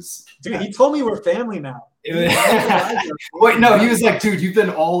Wilson, which is dude. He told me we're family now. Wait, no, he was like, dude, you've been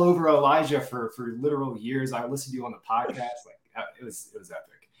all over Elijah for literal years. I listened to you on the podcast. Like, it was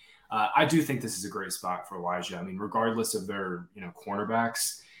epic. I do think this is a great spot for Elijah. I mean, regardless of their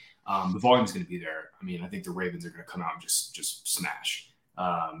cornerbacks, the volume is going to be there. I mean, I think the Ravens are going to come out and just smash.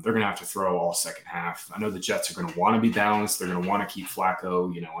 They're going to have to throw all second half. I know the Jets are going to want to be balanced. They're going to want to keep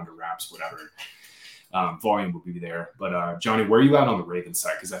Flacco, under wraps, whatever. Volume will be there. But Johnny, where are you at on the Ravens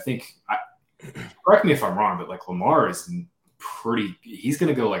side? Because I think, correct me if I'm wrong, but like Lamar is he's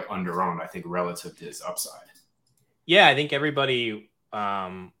going to go like underowned, I think, relative to his upside. Yeah, I think everybody,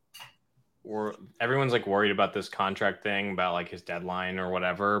 everyone's like worried about this contract thing, about like his deadline or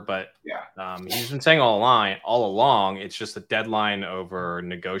whatever. But yeah, he's been saying all along, it's just a deadline over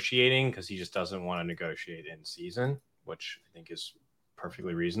negotiating because he just doesn't want to negotiate in season, which I think is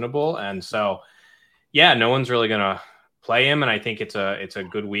perfectly reasonable. And so, yeah, no one's really going to play him. And I think it's a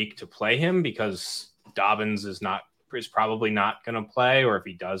good week to play him because Dobbins is probably not going to play, or if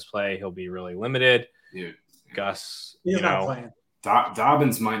he does play, he'll be really limited. Dude, Gus, he's not playing.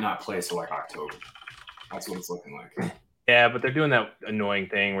 Dobbins might not play till like October. That's what it's looking like. Yeah, but they're doing that annoying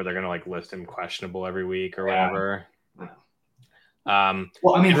thing where they're going to like list him questionable every week or whatever. Well, I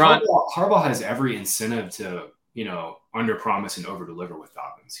mean, Harbaugh has every incentive to, under promise and over deliver with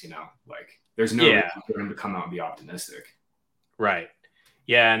Dobbins, like there's no reason for him to come out and be optimistic. Right.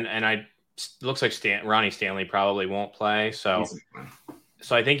 Yeah. And it looks like Ronnie Stanley probably won't play. So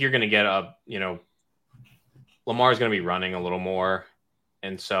I think you're going to get Lamar's going to be running a little more.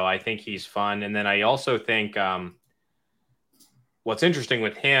 And so I think he's fun. And then I also think what's interesting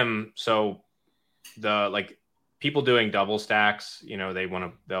with him, so people doing double stacks,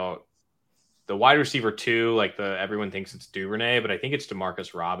 the wide receiver 2, everyone thinks it's Duvernay, but I think it's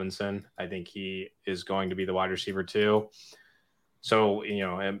Demarcus Robinson. I think he is going to be the wide receiver 2. So,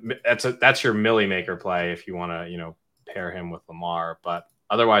 that's your Millie maker play if you want to, pair him with Lamar. But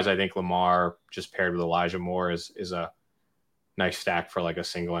otherwise, I think Lamar just paired with Elijah Moore is a nice stack for like a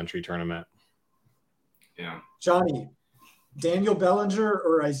single entry tournament. Yeah. Johnny, Daniel Bellinger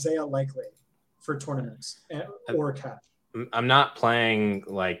or Isaiah Likely for tournaments or cash? I'm not playing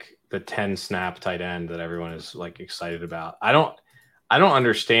like the 10 snap tight end that everyone is like excited about. I don't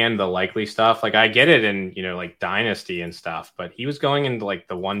understand the Likely stuff. Like I get it in, like dynasty and stuff, but he was going into like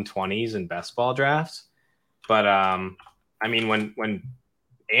the 120s in best ball drafts. But I mean, when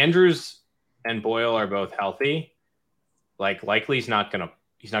Andrews and Boyle are both healthy, like Likely's not gonna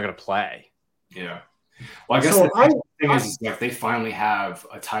play. Yeah. Well, I guess the thing is like they finally have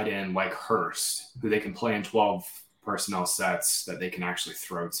a tight end like Hurst who they can play in 12 personnel sets that they can actually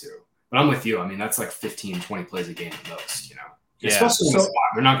throw to. But I'm with you. I mean, that's like 15, 20 plays a game at most, Yeah. Especially in the spot.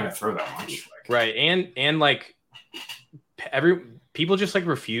 They're not going to throw that much. Right. And like people just like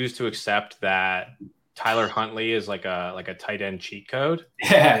refuse to accept that Tyler Huntley is like a tight end cheat code.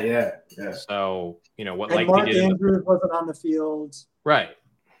 Yeah. So, what and Mark Andrews wasn't on the field. Right.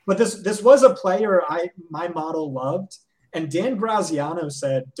 But this was a player my model loved. And Dan Graziano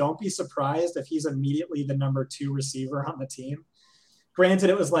said, don't be surprised if he's immediately the number 2 receiver on the team. Granted,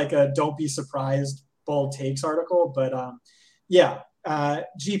 it was like a "Don't be surprised" bold takes article, but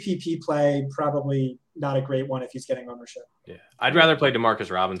GPP play probably not a great one if he's getting ownership. Yeah, I'd rather play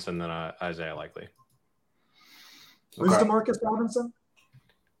Demarcus Robinson than Isaiah Likely. Who's Demarcus Robinson?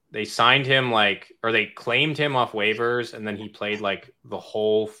 They signed him or they claimed him off waivers, and then he played like the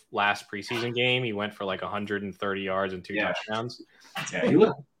whole last preseason game. He went for like 130 yards and 2 touchdowns.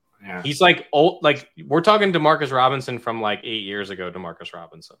 Yeah, he's like old. Like we're talking Demarcus Robinson from like 8 years ago. Demarcus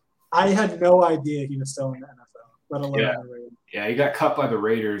Robinson. I had no idea he was still in the NFL, let alone yeah. the Ravens. Yeah, he got cut by the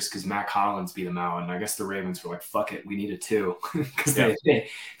Raiders because Mac Hollins beat him out, and I guess the Ravens were like, "Fuck it, we need it too," because they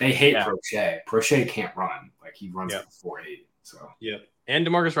hate Prochet. Prochet can't run; like he runs for 4.8. So and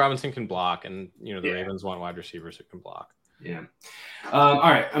Demarcus Robinson can block, and the Ravens want wide receivers who can block. Yeah. All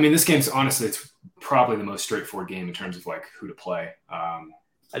right. I mean, this game's honestly, it's probably the most straightforward game in terms of like who to play.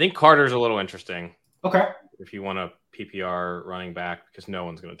 I think Carter's a little interesting. Okay. If you want a PPR running back, because no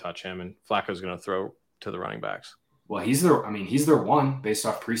one's going to touch him, and Flacco's going to throw to the running backs. Well, he's their one based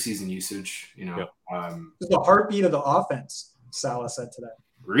off preseason usage. The heartbeat of the offense, Salah said today.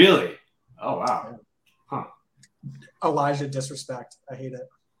 Really? Oh wow. Huh. Elijah disrespect. I hate it.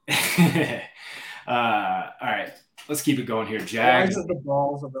 All right, let's keep it going here. Jags. Elijah's the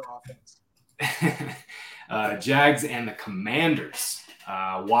balls of the offense. Jags and the Commanders.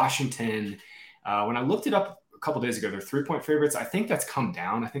 Washington. When I looked it up a couple days ago, they're 3-point favorites. I think that's come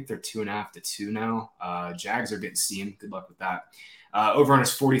down. I think they're 2.5 to 2 now. Jags are getting steamed. Good luck with that. Over on is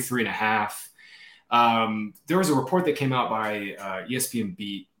 43.5. There was a report that came out by ESPN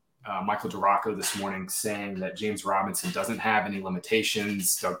beat Michael Duraco this morning saying that James Robinson doesn't have any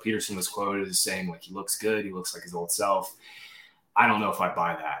limitations. Doug Peterson was quoted as saying like he looks good. He looks like his old self. I don't know if I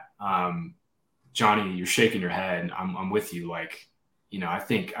buy that. Johnny, you're shaking your head. I'm with you. Like, I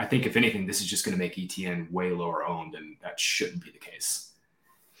think if anything, this is just going to make ETN way lower owned, and that shouldn't be the case.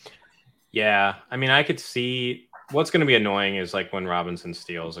 Yeah. I mean, I could see what's going to be annoying is like when Robinson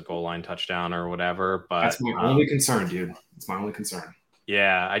steals a goal line touchdown or whatever, but that's my only concern, dude. It's my only concern.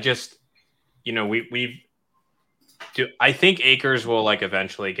 Yeah. I just, I think Akers will like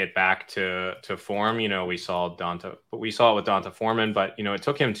eventually get back to form. We saw it with Donta Foreman, but it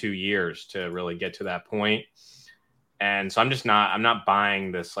took him 2 years to really get to that point. And so I'm not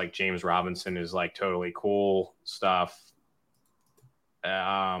buying this like James Robinson is like totally cool stuff.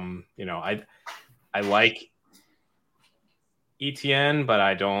 I like ETN, but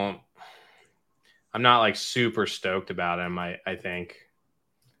I'm not like super stoked about him. I think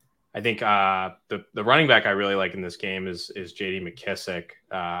the running back I really like in this game is JD McKissick.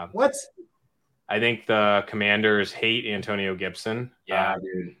 What? I think the Commanders hate Antonio Gibson. Yeah,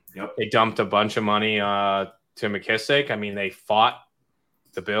 dude. Yep. They dumped a bunch of money to McKissick. I mean, they fought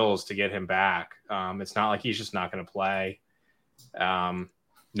the Bills to get him back. It's not like he's just not going to play.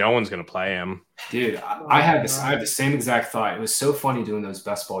 No one's going to play him. Dude, I have the same exact thought. It was so funny doing those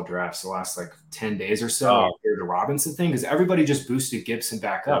best ball drafts the last like 10 days or so. The Robinson thing, because everybody just boosted Gibson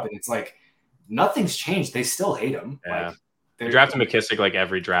back up, and it's like nothing's changed. They still hate him. Yeah. Like, they drafted McKissick like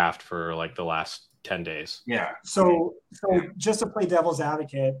every draft for like the last 10 days. Yeah. So just to play devil's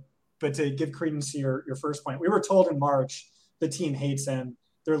advocate, but to give credence to your first point, we were told in March the team hates him.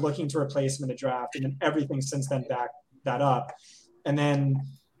 They're looking to replace him in the draft, and then everything since then backed that up. And then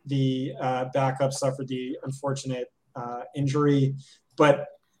the backup suffered the unfortunate injury. But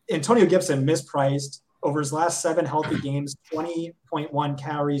Antonio Gibson mispriced over his last 7 healthy games, 20.1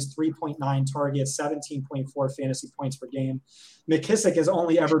 carries, 3.9 targets, 17.4 fantasy points per game. McKissick has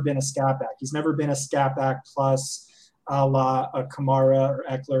only ever been a scat back. He's never been a scat back plus a la a Kamara or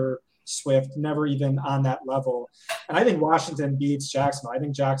Eckler, Swift, never even on that level. And I think Washington beats Jacksonville. I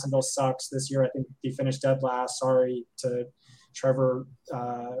think Jacksonville sucks this year. I think they finished dead last. Sorry to Trevor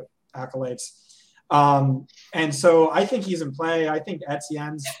accolades. And so I think he's in play. I think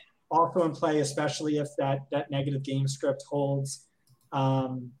Etienne's also in play, especially if that negative game script holds.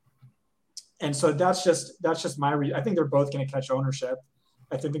 And so that's just my I think they're both going to catch ownership.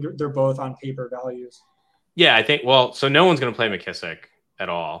 I think they're both on paper values. Yeah, I think. So no one's going to play McKissick at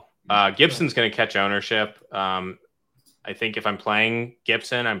all. Gibson's going to catch ownership. I think if I'm playing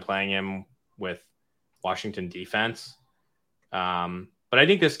Gibson, I'm playing him with Washington defense. But I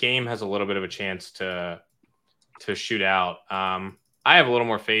think this game has a little bit of a chance to shoot out. I have a little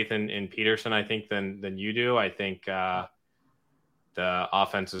more faith in Peterson, I think, than you do. I think the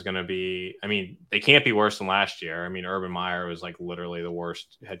offense is going to be. I mean, they can't be worse than last year. I mean, Urban Meyer was like literally the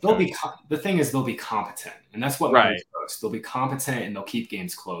worst head coach. The thing is, they'll be competent, and that's what matters most. They'll be competent, and they'll keep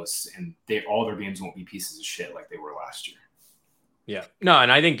games close, and all their games won't be pieces of shit like they were last year. Yeah, no,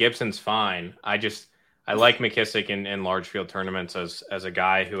 and I think Gibson's fine. I like McKissick in large field tournaments as a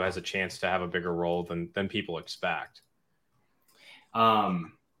guy who has a chance to have a bigger role than people expect.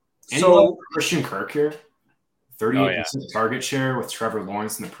 So Christian Kirk here, 38% Oh, yeah. target share with Trevor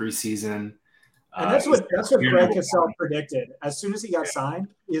Lawrence in the preseason. And that's what Greg Cosell predicted. As soon as he got signed,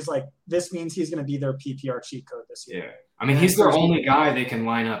 he's like, this means he's going to be their PPR cheat code this year. Yeah. I mean, he's their only guy they can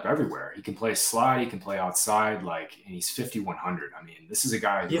line up everywhere. He can play slide, he can play outside, and he's 5,100. I mean, this is a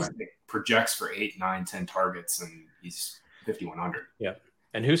guy who I think projects for 8, 9, 10 targets, and he's 5,100. Yeah.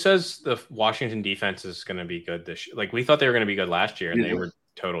 And who says the Washington defense is going to be good this year? Like, we thought they were going to be good last year, and they were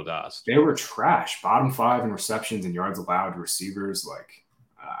total dust. They were trash. Bottom 5 in receptions and yards allowed to receivers.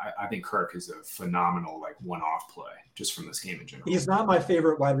 I think Kirk is a phenomenal one-off play just from this game in general. He's not my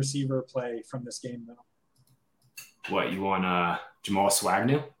favorite wide receiver play from this game, though. What, you want Jamal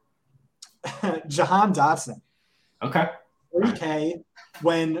Swagnew? Jahan Dotson. Okay. 3K.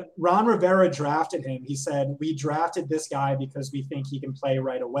 When Ron Rivera drafted him, he said, we drafted this guy because we think he can play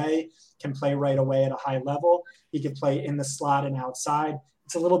right away at a high level. He could play in the slot and outside.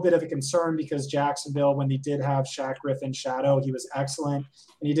 It's a little bit of a concern because Jacksonville, when they did have Shaq Griffin shadow, he was excellent.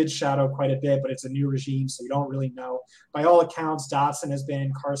 And he did shadow quite a bit, but it's a new regime, so you don't really know. By all accounts, Dotson has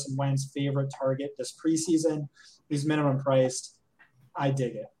been Carson Wentz's favorite target this preseason. He's minimum priced. I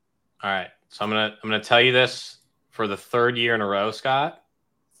dig it. All right. So I'm gonna tell you this for the third year in a row, Scott.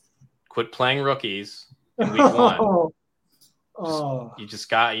 Quit playing rookies in week 1.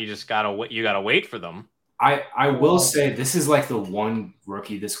 You gotta wait for them. I will say this is the one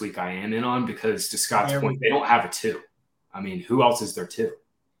rookie this week I am in on because to Scott's point, they don't have a 2. I mean, who else is their 2?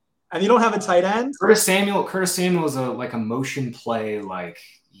 And you don't have a tight end? Curtis Samuel is a motion play.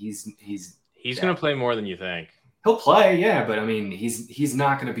 He's going to play more than you think. He'll play, yeah, but I mean, he's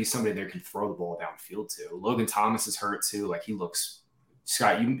not going to be somebody that can throw the ball downfield to. Logan Thomas is hurt too. He looks.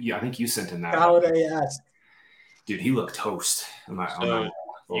 Scott, I think you sent him that. Galladay, yes. Dude, he looked toast.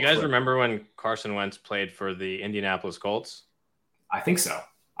 You guys remember when Carson Wentz played for the Indianapolis Colts? I think so.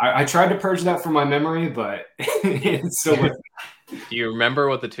 I tried to purge that from my memory, but it's still with me. Do you remember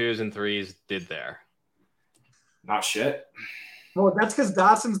what the 2s and 3s did there? Not shit. Well, that's because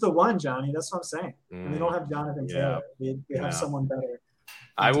Dotson's the one, Johnny. That's what I'm saying. And they don't have Jonathan Taylor. They have someone better.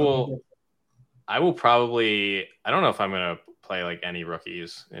 I will probably – I don't know if I'm going to play any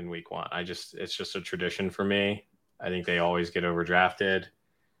rookies in week 1. It's just a tradition for me. I think they always get overdrafted.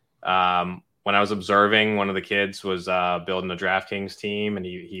 When I was observing, one of the kids was building a DraftKings team, and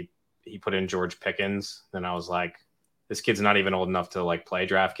he put in George Pickens. And I was like, this kid's not even old enough to play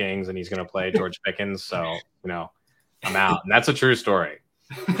DraftKings, and he's going to play George Pickens. So, I'm out. And that's a true story.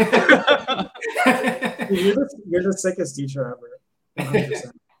 You're the sickest teacher ever.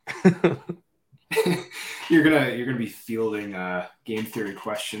 100%. You're gonna be fielding game theory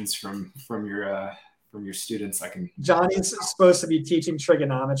questions from your students. Johnny's supposed to be teaching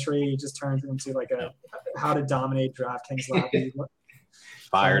trigonometry. He just turns into a how to dominate DraftKings lobby.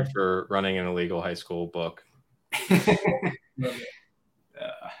 Fired for running an illegal high school book.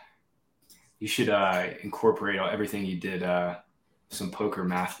 You should incorporate everything you did, some poker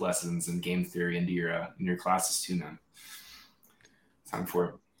math lessons and game theory into your classes too, man. Time for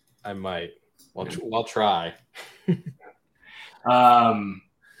it. I might. I'll try. All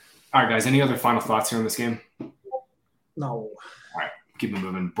right, guys. Any other final thoughts here on this game? No. All right, keep it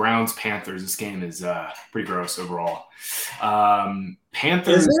moving. Browns Panthers. This game is pretty gross overall.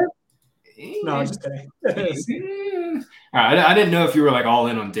 Panthers. Is it? No, I'm just kidding. All right, I didn't know if you were all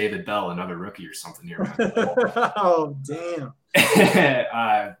in on David Bell, another rookie or something here. Oh, damn.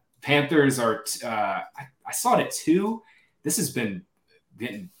 Panthers are. I saw it at 2. This has been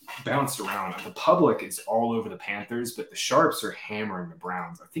getting bounced around. The public is all over the Panthers, but the sharps are hammering the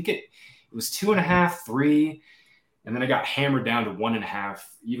Browns. I think it was 2.5, 3, and then it got hammered down to 1.5,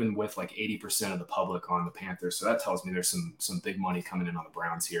 even with 80% of the public on the Panthers. So that tells me there's some big money coming in on the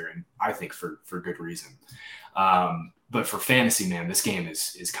Browns here, and I think for good reason. But for fantasy, man, this game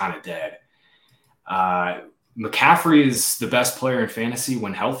is kind of dead. McCaffrey is the best player in fantasy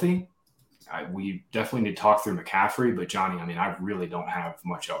when healthy. We definitely need to talk through McCaffrey, but Johnny, I mean, I really don't have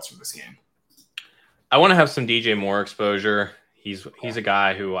much else from this game. I want to have some DJ Moore exposure. He's a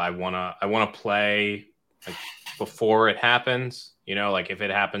guy who I want to play before it happens. If it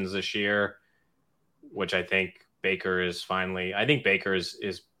happens this year, which I think Baker is finally. I think Baker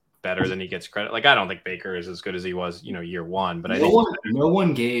is better than he gets credit. I don't think Baker is as good as he was, year 1. But no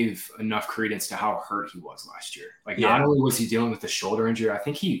one gave enough credence to how hurt he was last year. Not only was he dealing with the shoulder injury, I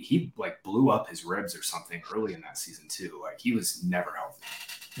think he blew up his ribs or something early in that season too. He was never healthy.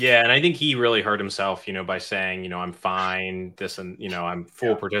 Yeah, and I think he really hurt himself, by saying, I'm fine, this and I'm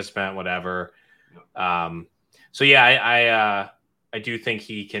full participant, whatever. So yeah, I do think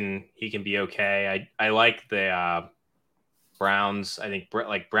he can be okay. I like the Browns. I think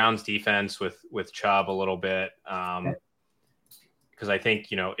like Browns defense with Chubb a little bit, because I think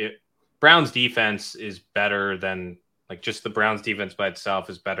Browns defense is better than like just the Browns defense by itself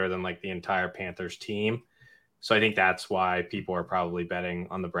is better than like the entire Panthers team. So I think that's why people are probably betting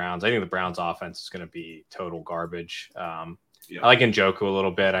on the Browns. I think the Browns offense is going to be total garbage. I like Njoku a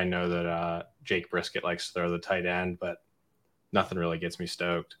little bit. I know that Jake Brisket likes to throw the tight end, but nothing really gets me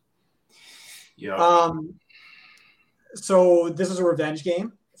stoked. Yeah. So this is a revenge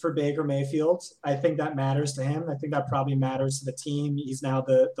game for Baker Mayfield. I think that matters to him. I think that probably matters to the team. He's now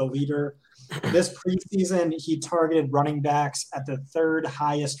the leader. This preseason, he targeted running backs at the third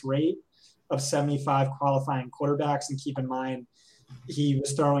highest rate of 75 qualifying quarterbacks. And keep in mind, he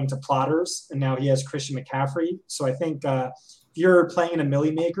was throwing to plotters, and now he has Christian McCaffrey. So I think if you're playing in a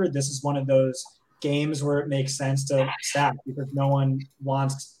Millie Maker, this is one of those games where it makes sense to stack because no one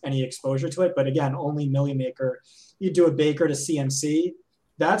wants any exposure to it. But again, only Millie Maker. You do a Baker to CMC.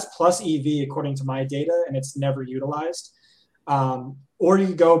 That's plus EV according to my data, and it's never utilized. Or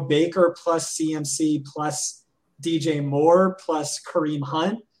you go Baker plus CMC plus DJ Moore plus Kareem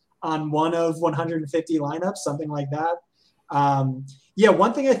Hunt on one of 150 lineups, something like that.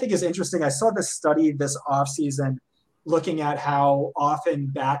 One thing I think is interesting, I saw this study this offseason looking at how often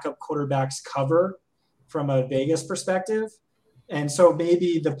backup quarterbacks cover from a Vegas perspective. And so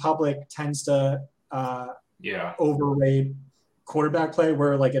maybe the public tends to overrate quarterback play,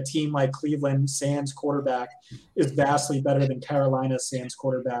 where like a team like Cleveland sans quarterback is vastly better than Carolina sans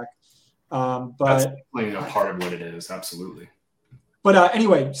quarterback. But that's definitely a part of what it is. Absolutely. But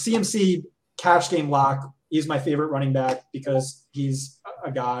anyway, CMC cash game lock. He's my favorite running back because he's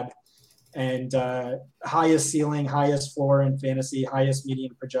a god, and highest ceiling, highest floor in fantasy, highest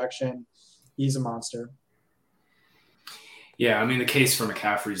median projection. He's a monster. Yeah, I mean, the case for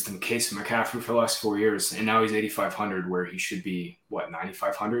McCaffrey is the case for McCaffrey for the last 4 years, and now he's 8,500 where he should be,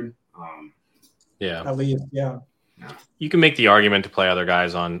 9,500? At least, yeah. You can make the argument to play other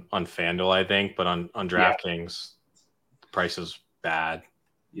guys on FanDuel, I think, but on DraftKings, the price is bad.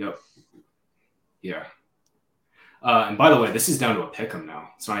 Yep. Yeah. And by the way, this is down to a pick'em now.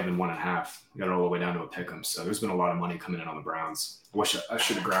 It's not even 1.5. We got it all the way down to a pick'em. So there's been a lot of money coming in on the Browns. I wish I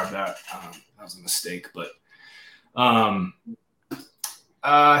should have grabbed that. That was a mistake, but no,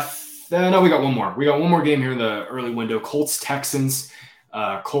 we got one more. We got one more game here in the early window. Colts Texans.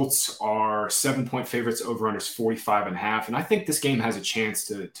 Colts are 7-point favorites. Over under is 45.5. And I think this game has a chance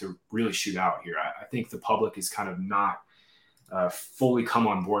to really shoot out here. I think the public is kind of not fully come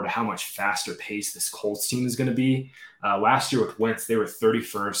on board to how much faster pace this Colts team is going to be. Last year with Wentz, they were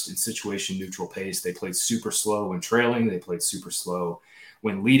 31st in situation neutral pace. They played super slow when trailing. They played super slow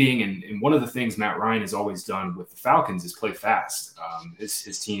when leading. And one of the things Matt Ryan has always done with the Falcons is play fast.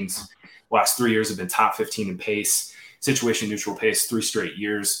 His teams last 3 years have been top 15 in pace, situation neutral pace, 3 straight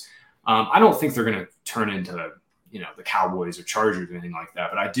years. I don't think they're going to turn into, the Cowboys or Chargers or anything like that.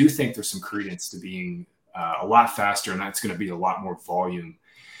 But I do think there's some credence to being a lot faster, and that's going to be a lot more volume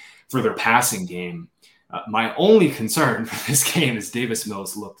for their passing game. My only concern for this game is Davis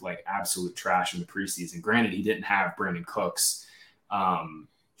Mills looked like absolute trash in the preseason. Granted, he didn't have Brandon Cooks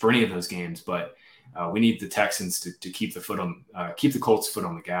for any of those games, but we need the Texans to keep the Colts' foot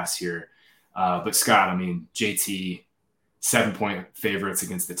on the gas here. But Scott, I mean, JT 7-point favorites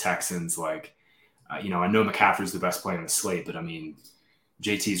against the Texans. I know McCaffrey's the best player on the slate, but I mean,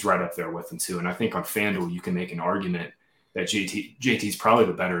 JT's right up there with him too. And I think on FanDuel, you can make an argument that JT's probably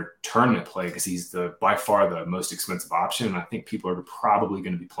the better tournament play because he's by far the most expensive option. And I think people are probably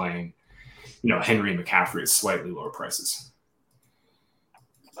going to be playing, Henry and McCaffrey at slightly lower prices.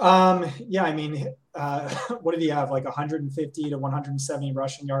 I mean, what did he have? Like 150 to 170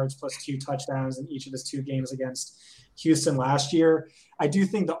 rushing yards plus 2 touchdowns in each of his 2 games against Houston last year. I do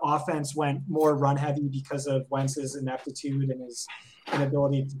think the offense went more run heavy because of Wentz's ineptitude and his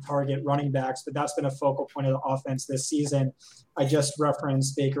inability to target running backs, but that's been a focal point of the offense this season. I just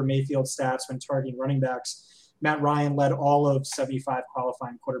referenced Baker Mayfield's stats when targeting running backs. Matt Ryan led all of 75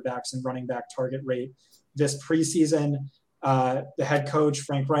 qualifying quarterbacks in running back target rate this preseason. The head coach,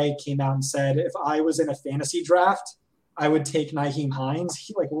 Frank Reich, came out and said, if I was in a fantasy draft, I would take Nyheim Hines.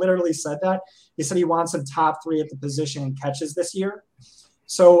 He literally said that. He said he wants him top 3 at the position in catches this year.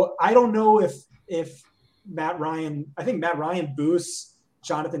 So I don't know if I think Matt Ryan boosts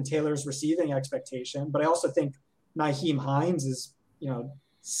Jonathan Taylor's receiving expectation, but I also think Nyheim Hines is,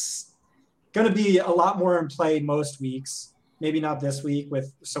 going to be a lot more in play most weeks. Maybe not this week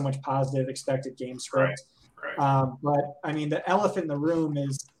with so much positive expected game script. Right. But I mean, the elephant in the room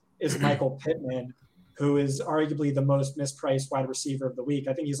is is Michael Pittman, who is arguably the most mispriced wide receiver of the week.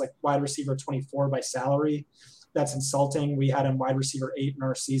 I think he's like wide receiver 24 by salary. That's insulting. We had him wide receiver 8 in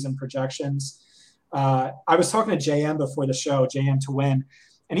our season projections. I was talking to JM before the show, JM to win,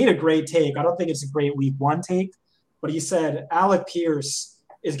 and he had a great take. I don't think it's a great week 1 take, but he said Alec Pierce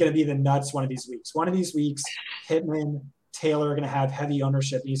is going to be the nuts one of these weeks. One of these weeks, Pittman, Taylor are going to have heavy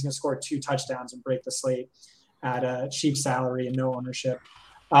ownership, and he's going to score 2 touchdowns and break the slate at a cheap salary and no ownership.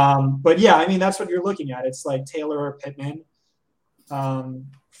 But yeah, I mean, that's what you're looking at. It's like Taylor or Pittman.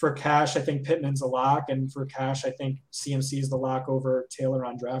 For cash, I think Pittman's a lock, and for cash, I think CMC is the lock over Taylor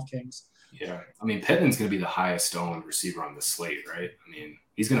on DraftKings. Yeah, I mean, Pittman's going to be the highest owned receiver on the slate, right? I mean,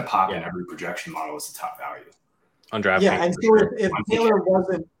 he's going to pop in every projection model as a top value on DraftKings. Yeah, and so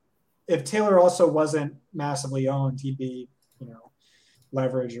if Taylor also wasn't massively owned, he'd be,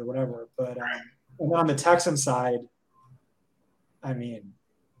 leverage or whatever. But and on the Texan side, I mean,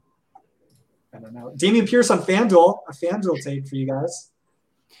 I don't know. Dameon Pierce on FanDuel, a FanDuel take for you guys.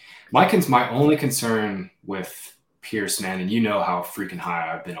 My only concern with Pierce, man, and you know how freaking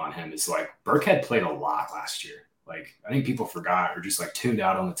high I've been on him, is like Burkhead played a lot last year. Like, I think people forgot or just like tuned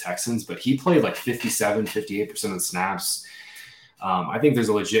out on the Texans, but he played like 58% of the snaps. I think there's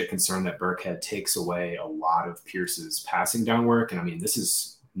a legit concern that Burkhead takes away a lot of Pierce's passing down work. And I mean, this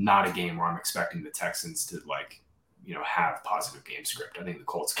is not a game where I'm expecting the Texans to have positive game script. I think the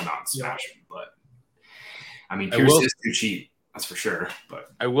Colts come out and smash them, but I mean, Pierce is too cheap. That's for sure. But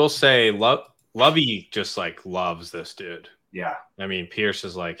I will say Lovey just like loves this dude. Yeah. I mean, Pierce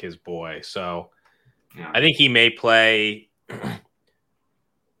is like his boy. So yeah. I think he may play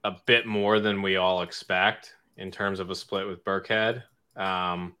a bit more than we all expect in terms of a split with Burkhead.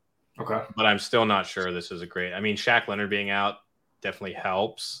 Okay. But I'm still not sure this is a great – I mean, Shaq Leonard being out definitely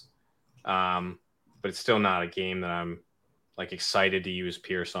helps. But it's still not a game that I'm like excited to use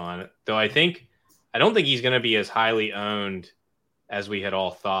Pierce on. Though I don't think he's going to be as highly owned as we had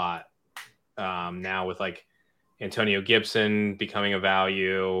all thought. Now with like Antonio Gibson becoming a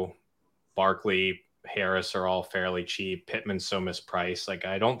value, Barkley, Harris are all fairly cheap. Pittman's so mispriced. Like,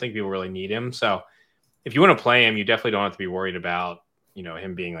 I don't think people really need him. So if you want to play him, you definitely don't have to be worried about,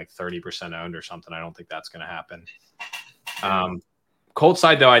 him being like 30% owned or something. I don't think that's going to happen. Colts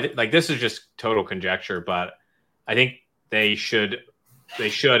side though, this is just total conjecture, but I think they should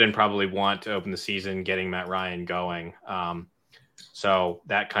and probably want to open the season getting Matt Ryan going. So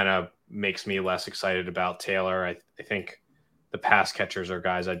that kind of makes me less excited about Taylor. I think the pass catchers are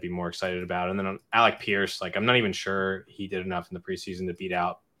guys I'd be more excited about. And then on Alec Pierce, like I'm not even sure he did enough in the preseason to beat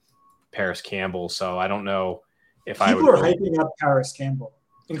out Paris Campbell. So I don't know if people are hyping up Paris Campbell,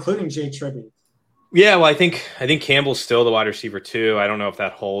 including Jay Tribby. Yeah, well, I think Campbell's still the wide receiver too. I don't know if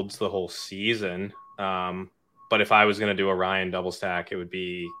that holds the whole season. But if I was going to do a Ryan double stack, it would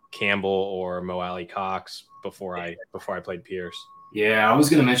be Campbell or Mo Alley Cox before I played Pierce. Yeah, I was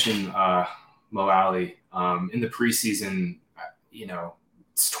going to mention Mo Alley. In the preseason,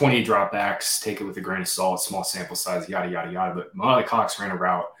 it's 20 dropbacks. Take it with a grain of salt, small sample size, yada, yada, yada. But Mo Alley Cox ran a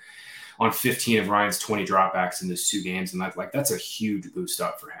route on 15 of Ryan's 20 dropbacks in those 2 games. And that's a huge boost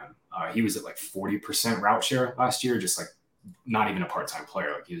up for him. He was at like 40% route share last year, just like not even a part-time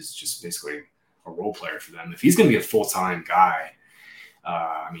player. Like he was just basically a role player for them. If he's going to be a full-time guy,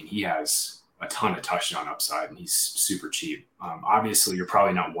 he has a ton of touchdown upside and he's super cheap. Obviously you're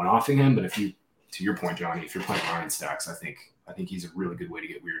probably not one-offing him, but to your point, Johnny, if you're playing Ryan stacks, I think he's a really good way to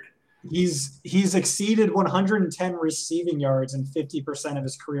get weird. He's exceeded 110 receiving yards in 50% of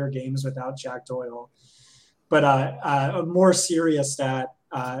his career games without Jack Doyle. But a more serious stat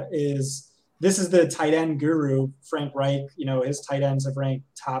is this is the tight end guru, Frank Reich. His tight ends have ranked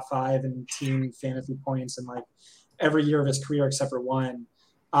top 5 in team fantasy points in like every year of his career except for one.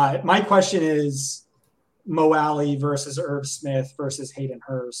 My question is Mo Alley versus Irv Smith versus Hayden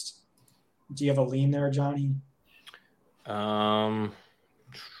Hurst. Do you have a lean there, Johnny?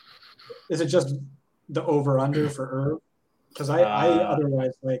 Is it just the over-under for Irv? Because I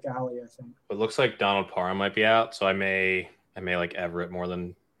otherwise like Alley, I think. It looks like Donald Parham might be out, so I may like Everett more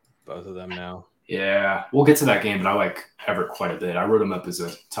than both of them now. Yeah, we'll get to that game, but I like Everett quite a bit. I wrote him up as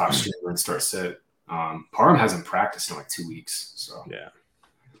a top streamer and start sit. Parham hasn't practiced in like 2 weeks, so yeah.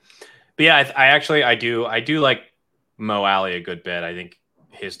 But yeah, I do like Mo Alley a good bit. I think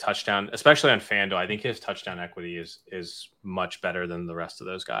his touchdown, especially on FanDuel, I think his touchdown equity is much better than the rest of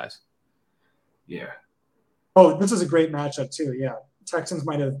those guys. Yeah. Oh, this is a great matchup too. Yeah, Texans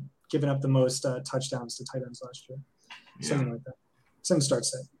might have given up the most touchdowns to tight ends last year. Something like that. Sim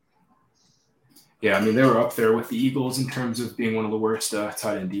starts it. Yeah, I mean, they were up there with the Eagles in terms of being one of the worst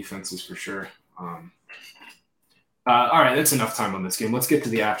tight end defenses for sure. All right, that's enough time on this game. Let's get to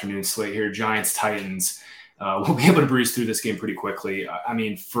the afternoon slate here. Giants, Titans. We'll be able to breeze through this game pretty quickly. I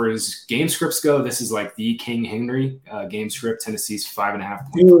mean, for as game scripts go, this is like the King Henry game script. Tennessee's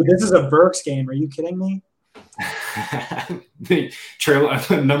 5.5 points. Dude, this is a Burks game. Are you kidding me?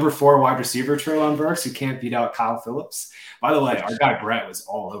 Number 4 wide receiver Treylon Burks, who can't beat out Kyle Phillips. By the way, our guy Brett was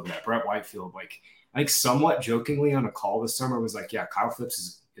all over that. Brett Whitefield, I think somewhat jokingly on a call this summer was like, yeah, Kyle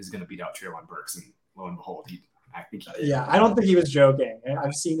Phillips is going to beat out Treylon Burks. And lo and behold, I think he did. Yeah, I don't think he was joking.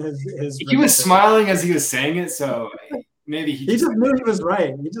 I've seen his. He was smiling as he was saying it, so maybe he just knew he was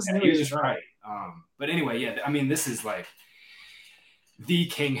right. He just knew he was right. But anyway, yeah, I mean, this is like the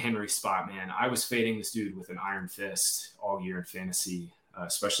King Henry spot, man. I was fading this dude with an iron fist all year in fantasy,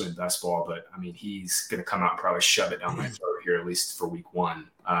 especially in best ball. But I mean, he's going to come out and probably shove it down my throat here, at least for week 1.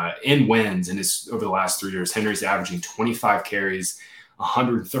 In wins, and over the last 3 years, Henry's averaging 25 carries,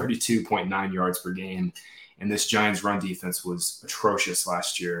 132.9 yards per game. And this Giants run defense was atrocious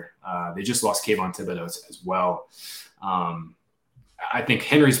last year. They just lost Kayvon Thibodeau as well. I think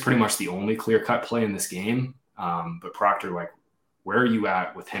Henry's pretty much the only clear-cut play in this game. But Proctor, like, where are you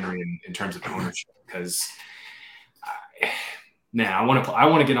at with Henry in terms of ownership? Because, man, I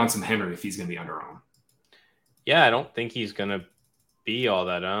want to get on some Henry if he's going to be under-owned. Yeah, I don't think he's going to be all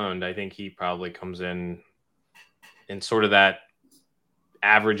that owned. I think he probably comes in sort of that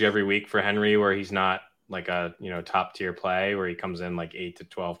average every week for Henry, where he's not like a top tier play where he comes in like 8 to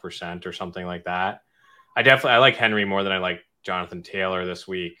 12% or something like that. I like Henry more than I like Jonathan Taylor this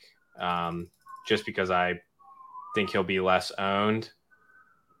week, just because I think he'll be less owned.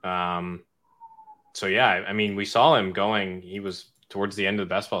 So yeah, I mean, we saw him going. He was towards the end of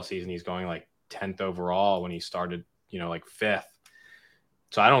the best ball season. He's going like 10th overall when he started, like 5th.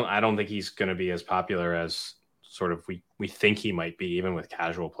 So I don't think he's going to be as popular as sort of we think he might be, even with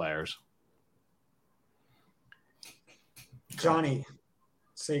casual players. Johnny,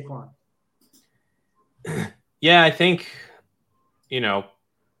 Saquon. Yeah, I think,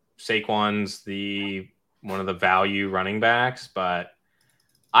 Saquon's one of the value running backs, but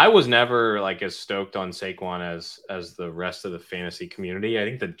I was never like as stoked on Saquon as the rest of the fantasy community. I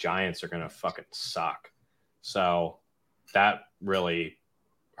think the Giants are going to fucking suck. So that really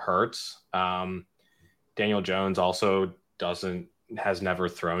hurts. Daniel Jones also has never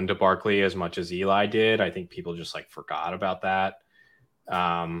thrown to Barkley as much as Eli did. I think people just like forgot about that.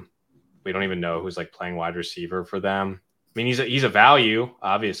 We don't even know who's like playing wide receiver for them. I mean, he's a value,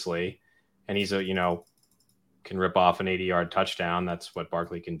 obviously, and he's can rip off an 80-yard touchdown. That's what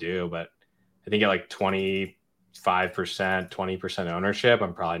Barkley can do. But I think at like 25%, 20% ownership,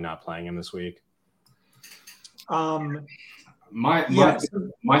 I'm probably not playing him this week. My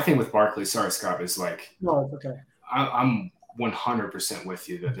thing with Barkley, sorry, Scott, is like, no, it's okay. I'm 100% with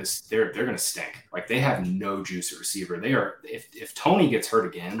you that they're going to stink. Like, they have no juice at receiver. They are, if Tony gets hurt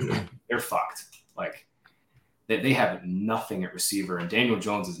again, they're fucked. Like, they have nothing at receiver, and Daniel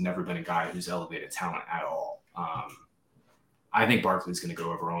Jones has never been a guy who's elevated talent at all. I think Barkley's going to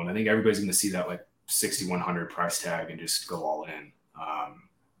go over owned. I think everybody's going to see that like 6,100 price tag and just go all in.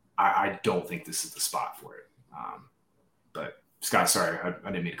 I don't think this is the spot for it. But Scott, sorry, I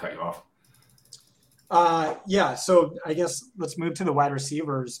didn't mean to cut you off. Yeah, so I guess let's move to the wide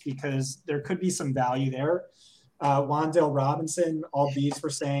receivers because there could be some value there. Wan'Dale Robinson, all beats were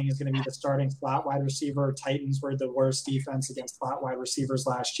saying, is going to be the starting slot wide receiver. Titans were the worst defense against slot wide receivers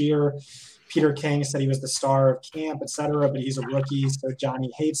last year. Peter King said he was the star of camp, etc., but he's a rookie, so Johnny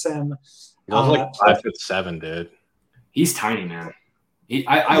hates him. He was like 5'7", dude. He's tiny, man.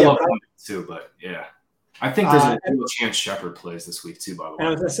 I love him too, but yeah. I think there's a real chance Shepard plays this week too, by the way. And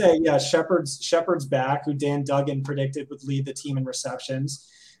I was going to say, yeah, Shepard's back, who Dan Duggan predicted would lead the team in receptions.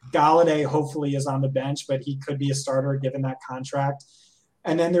 Galladay hopefully is on the bench, but he could be a starter given that contract.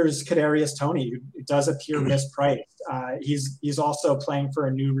 And then there's Kadarius Toney, who does appear mispriced. He's also playing for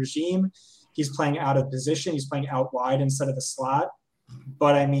a new regime. He's playing out of position. He's playing out wide instead of the slot.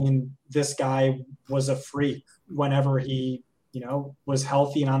 But, I mean, this guy was a freak whenever he, was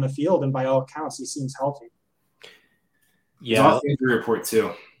healthy and on the field. And by all accounts, he seems healthy. Yeah. He's injury report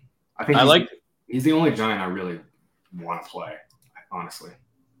too. I think he's the only Giant I really want to play, honestly.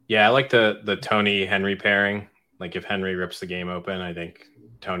 Yeah, I like the Toney Henry pairing. Like if Henry rips the game open, I think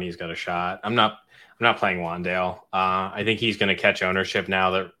Toney's got a shot. I'm not playing Wan'Dale. I think he's going to catch ownership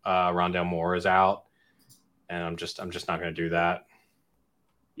now that Rondale Moore is out, and I'm just not going to do that.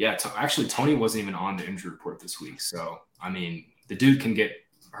 Yeah, actually, Toney wasn't even on the injury report this week. So I mean, the dude can get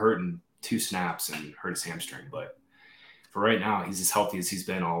hurt in 2 snaps and hurt his hamstring, but for right now, he's as healthy as he's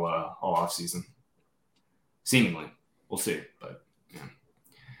been all off season. Seemingly, we'll see, but yeah.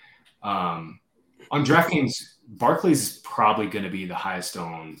 On DraftKings, Barkley's probably going to be the highest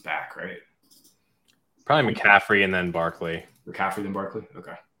owned back, right? Probably McCaffrey and then Barkley. McCaffrey then Barkley?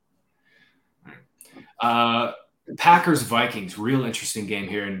 Okay. All right. Packers-Vikings, real interesting game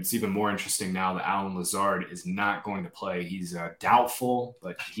here, and it's even more interesting now that Allen Lazard is not going to play. He's doubtful,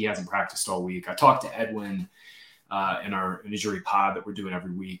 but he hasn't practiced all week. I talked to Edwin in our injury pod that we're doing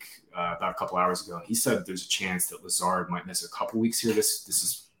every week about a couple hours ago, and he said there's a chance that Lazard might miss a couple weeks here.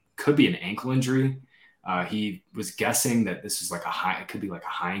 This could be an ankle injury. He was guessing that this is like it could be like a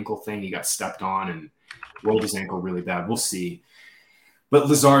high ankle thing. He got stepped on and rolled his ankle really bad. We'll see. But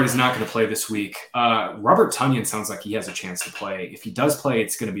Lazard is not going to play this week. Robert Tonyan sounds like he has a chance to play. If he does play,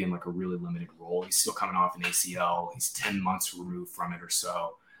 it's going to be in like a really limited role. He's still coming off an ACL. He's 10 months removed from it or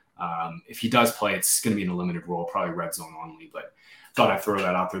so. If he does play, it's going to be in a limited role, probably red zone only. But thought I'd throw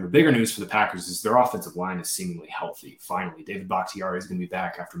that out there. The bigger news for the Packers is their offensive line is seemingly healthy. Finally, David Bakhtiari is going to be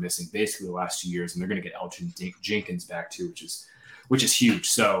back after missing basically the last 2 years, and they're going to get Elgin Jenkins back too, which is huge.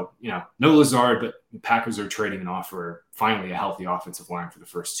 So, no Lazard, but the Packers are trading and offer finally a healthy offensive line for the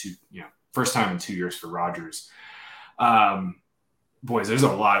first time in 2 years for Rodgers. Boys, there's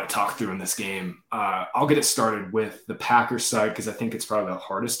a lot to talk through in this game. I'll get it started with the Packers side because I think it's probably the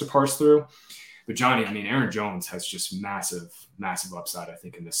hardest to parse through. But Johnny, Aaron Jones has just massive upside, I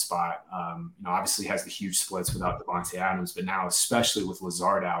think, in this spot. Obviously has the huge splits without Devontae Adams, but now especially with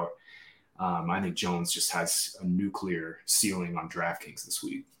Lazard out, I think Jones just has a nuclear ceiling on DraftKings this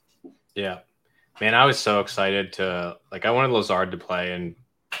week. Yeah, man, I was so excited I wanted Lazard to play and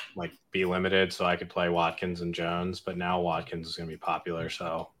be limited so I could play Watkins and Jones, but now Watkins is going to be popular,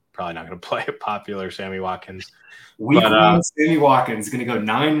 so probably not going to play a popular Sammy Watkins. Week one, Sammy Watkins is going to go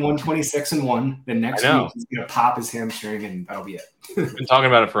 9-126-1. Then next week he's going to pop his hamstring, and that'll be it. I've been talking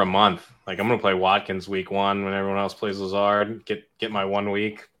about it for a month. I'm going to play Watkins week one when everyone else plays Lazard. Get my 1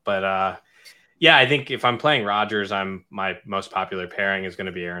 week, but I think if I'm playing Rodgers, my most popular pairing is going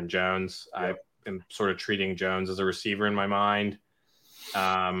to be Aaron Jones. Yep. I am sort of treating Jones as a receiver in my mind.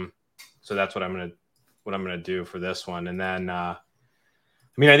 So that's what I'm going to do for this one. And then, I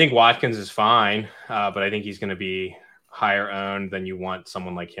think Watkins is fine, but I think he's going to be higher owned than you want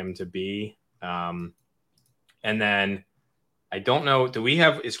someone like him to be. And then I don't know,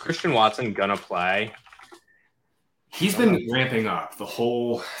 is Christian Watson going to play? He's been ramping up the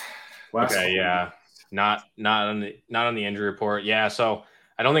whole last Okay, yeah. Not on the injury report. Yeah, so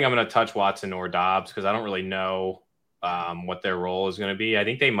I don't think I'm going to touch Watson or Dobbs because I don't really know what their role is going to be. I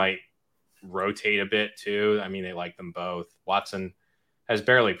think they might rotate a bit too. They like them both. Watson has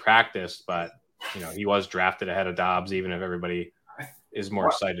barely practiced, but he was drafted ahead of Dobbs, even if everybody is more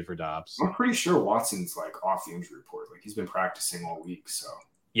excited for Dobbs. I'm pretty sure Watson's off the injury report. He's been practicing all week. So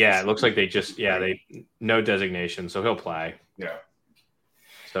yeah, it looks like they no designation, so he'll play. Yeah.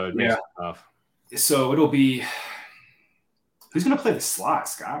 So it makes it tough. So it'll be who's going to play the slot,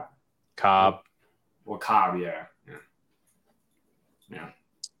 Scott? Cobb. Well, Cobb, yeah.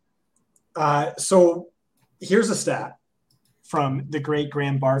 So here's a stat from the great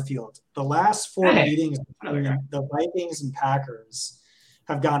Graham Barfield. The last 4 meetings between the Vikings and Packers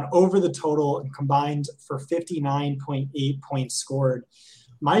have gone over the total and combined for 59.8 points scored.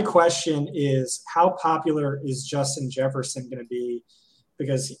 My question is, how popular is Justin Jefferson going to be?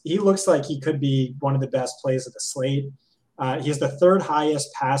 Because he looks like he could be one of the best plays of the slate. He has the third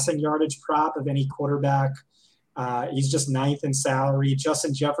highest passing yardage prop of any quarterback. He's just 9th in salary.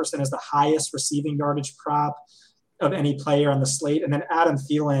 Justin Jefferson has the highest receiving yardage prop of any player on the slate. And then Adam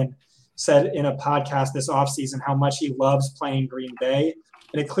Thielen said in a podcast this offseason how much he loves playing Green Bay.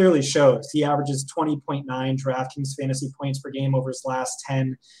 And it clearly shows. He averages 20.9 DraftKings fantasy points per game over his last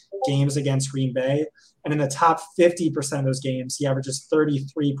 10 games against Green Bay. And in the top 50% of those games, he averages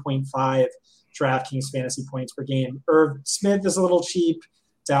 33.5 DraftKings fantasy points per game. Irv Smith is a little cheap.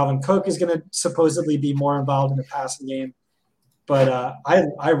 Dalvin Cook is going to supposedly be more involved in the passing game. But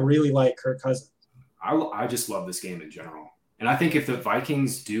I really like Kirk Cousins. I just love this game in general. And I think if the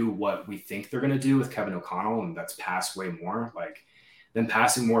Vikings do what we think they're going to do with Kevin O'Connell, and that's pass way more, them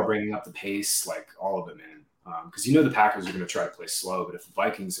passing more, bringing up the pace, all of it, man. Because the Packers are going to try to play slow, but if the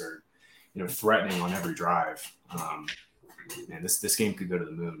Vikings are, threatening on every drive, man, this game could go to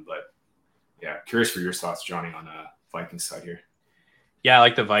the moon. But yeah, curious for your thoughts, Johnny, on the Vikings side here. Yeah, I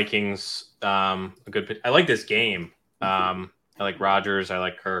like the Vikings. I like this game. I like Rodgers. I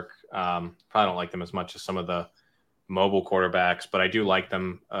like Kirk. Probably don't like them as much as some of the mobile quarterbacks, but I do like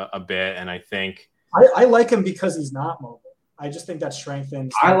them a bit. And I think I like him because he's not mobile. I just think that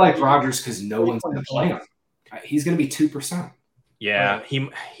strengthens. I like Rodgers because no one's going to play him. He's going to be 2%. Yeah,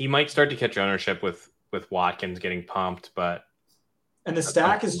 right. He might start to catch ownership with Watkins getting pumped, but and the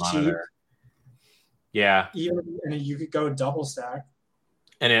stack is cheap. Yeah. And you could go double stack.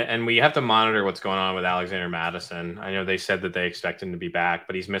 And we have to monitor what's going on with Alexander Madison. I know they said that they expect him to be back,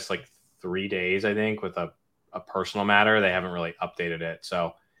 but he's missed like 3 days, I think, with a personal matter. They haven't really updated it.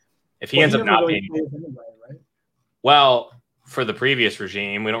 So if he ends up not being anyway, right? Well, for the previous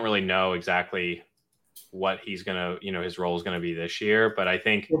regime, we don't really know exactly what he's gonna, his role is gonna be this year. But I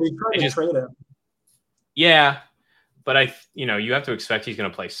think we tried to trade him. Yeah, but you have to expect he's gonna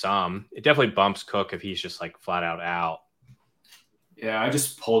play some. It definitely bumps Cook if he's just like flat out. Yeah, I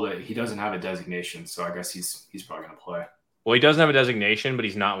just pulled it. He doesn't have a designation, so I guess he's probably going to play. Well, he doesn't have a designation, but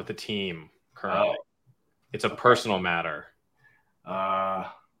he's not with the team currently. It's a personal matter. I'm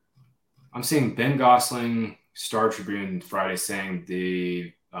seeing Ben Gosling, Star Tribune Friday saying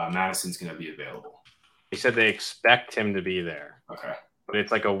the Madison's going to be available. They said they expect him to be there. Okay, but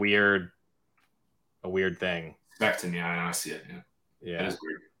it's like a weird thing. Expect him, yeah, I see it. Yeah, that is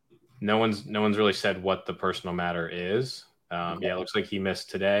weird. No one's really said what the personal matter is. Okay. Yeah, it looks like he missed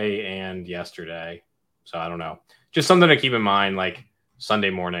today and yesterday. So I don't know. Just something to keep in mind, like Sunday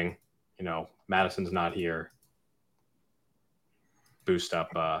morning, Madison's not here. Boost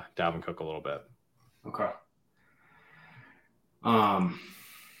up Dalvin Cook a little bit. Okay.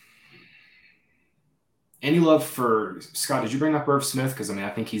 Any love for Scott? Did you bring up Irv Smith? Because I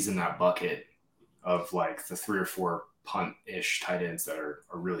think he's in that bucket of like the 3 or 4 punt-ish tight ends that are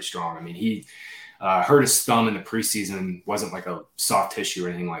really strong. He hurt his thumb in the preseason, wasn't like a soft tissue or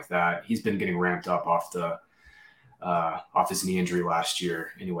anything like that. He's been getting ramped up off his knee injury last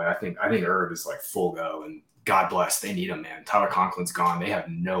year. Anyway, I think Irv is like full go, and God bless, they need him, man. Tyler Conklin's gone. They have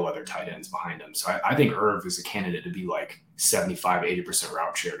no other tight ends behind him. So I think Irv is a candidate to be like 75-80%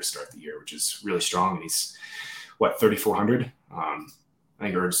 route share to start the year, which is really strong. And he's 3,400. I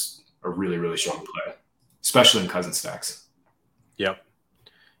think Irv's a really, really strong play, especially in cousin stacks. Yep.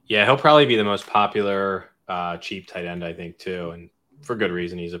 Yeah, he'll probably be the most popular cheap tight end, I think, too, and for good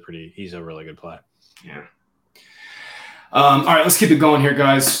reason. He's a really good play. Yeah. All right, let's keep it going here,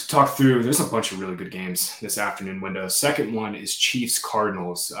 guys. Talk through. There's a bunch of really good games this afternoon window. Second one is Chiefs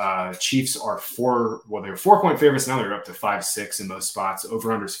Cardinals. Chiefs are they're 4-point favorites now. They're up to 5-6 in most spots.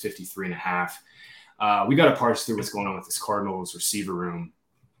 Over under is 53.5. We got to parse through what's going on with this Cardinals receiver room.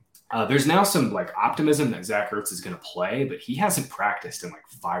 There's now some like optimism that Zach Ertz is going to play, but he hasn't practiced in like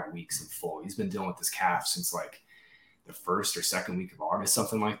 5 weeks in full. He's been dealing with this calf since like the first or second week of August,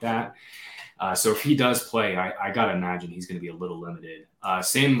 something like that. So if he does play, I got to imagine he's going to be a little limited.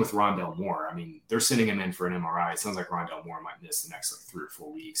 Same with Rondale Moore. They're sending him in for an MRI. It sounds like Rondale Moore might miss the next like 3 or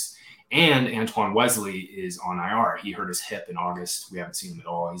 4 weeks. And Antoine Wesley is on IR. He hurt his hip in August. We haven't seen him at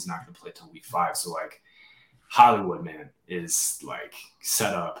all. He's not going to play till week 5. So like Hollywood, man, is like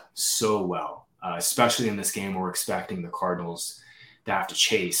set up so well, especially in this game. We're expecting the Cardinals to have to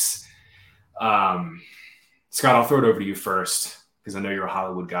chase. Scott, I'll throw it over to you first, because I know you're a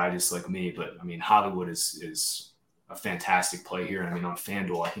Hollywood guy just like me, but Hollywood is a fantastic play here. And on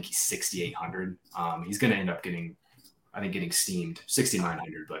FanDuel, I think he's 6,800. He's going to end up getting steamed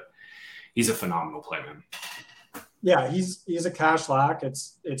 6,900, but he's a phenomenal play, man. Yeah, he's a cash lock.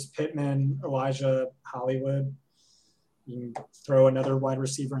 It's Pittman, Elijah, Hollywood. You can throw another wide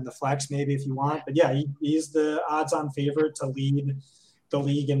receiver in the flex maybe if you want. But yeah, he's the odds-on favorite to lead the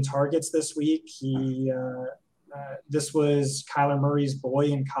league in targets this week. This was Kyler Murray's boy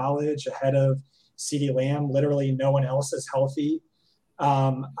in college ahead of CeeDee Lamb. Literally no one else is healthy.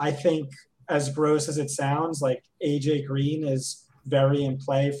 I think, as gross as it sounds, like AJ Green is very in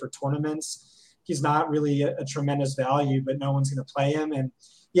play for tournaments. He's not really a tremendous value, but no one's going to play him. And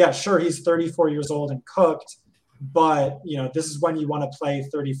yeah, sure, he's 34 years old and cooked, but this is when you want to play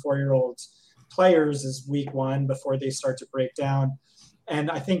 34-year-old players is week 1 before they start to break down.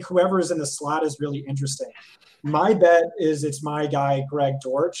 And I think whoever is in the slot is really interesting. My bet is it's my guy, Greg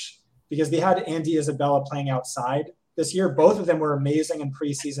Dortch, because they had Andy Isabella playing outside this year. Both of them were amazing in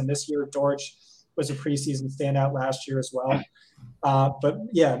preseason. This year, Dortch was a preseason standout last year as well. But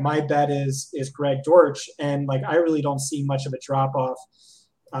yeah, my bet is Greg Dortch. And like, I really don't see much of a drop off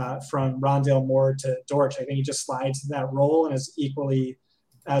from Rondale Moore to Dortch. I think he just slides in that role and is equally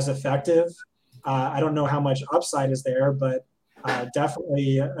as effective. I don't know how much upside is there, but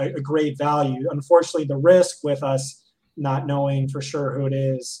definitely a great value. Unfortunately, the risk with us not knowing for sure who it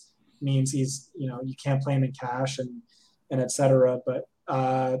is means he's, you can't play him in cash and et cetera. But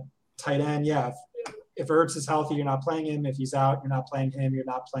tight end, yeah. If Ertz is healthy, you're not playing him. If he's out, you're not playing him. You're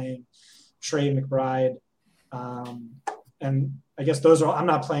not playing Trey McBride. And I guess those are – I'm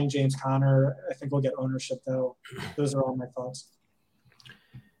not playing James Conner. I think we'll get ownership, though. Those are all my thoughts.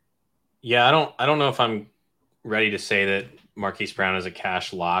 Yeah, I don't know if I'm ready to say that Marquise Brown is a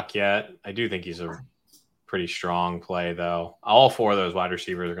cash lock yet. I do think he's a pretty strong play, though. All four of those wide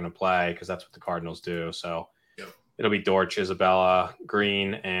receivers are going to play because that's what the Cardinals do. So it'll be Dortch, Isabella,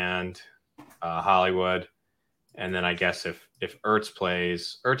 Green, and Hollywood. And then I guess if Ertz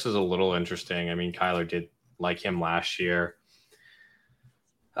plays, Ertz is a little interesting. I mean, Kyler did like him last year.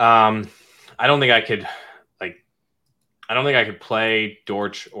 I don't think I could play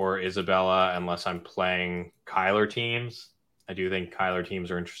Dortch or Isabella unless I'm playing Kyler teams. I do think Kyler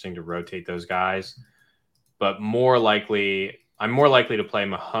teams are interesting to rotate those guys, but I'm more likely to play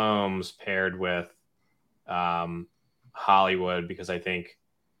Mahomes paired with Hollywood, because I think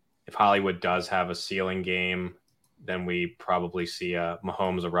if Hollywood does have a ceiling game, then we probably see a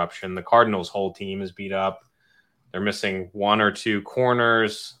Mahomes eruption. The Cardinals' whole team is beat up. They're missing one or two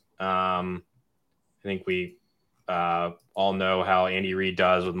corners. I think we all know how Andy Reid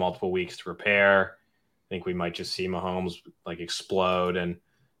does with multiple weeks to prepare. I think we might just see Mahomes like explode, and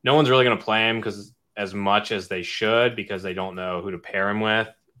no one's really going to play him because as much as they should, because they don't know who to pair him with.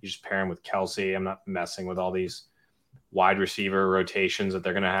 You just pair him with Kelsey. I'm not messing with all these wide receiver rotations that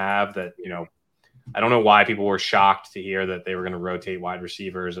they're going to have. That, you know, I don't know why people were shocked to hear that they were going to rotate wide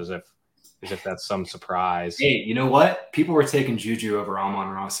receivers as if that's some surprise. Hey, you know what? People were taking Juju over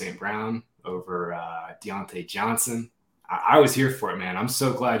Amon-Ra St. Brown, over Deontay Johnson. I was here for it, man. I'm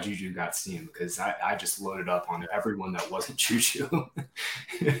so glad Juju got steam because I just loaded up on everyone that wasn't Juju.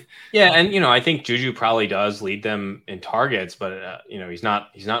 Yeah, and I think Juju probably does lead them in targets, but he's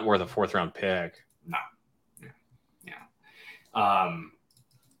not worth a 4th round pick. No.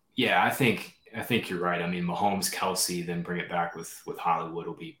 Yeah. I think you're right. I mean, Mahomes, Kelsey, then bring it back with Hollywood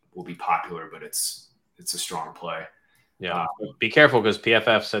will be popular, but it's a strong play. Yeah, be careful because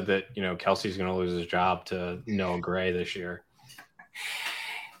PFF said that Kelsey's going to lose his job to Noah Gray this year.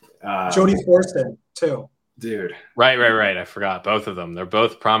 Jody Fortson too, dude. Right. I forgot both of them. They're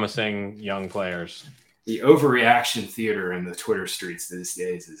both promising young players. The overreaction theater in the Twitter streets these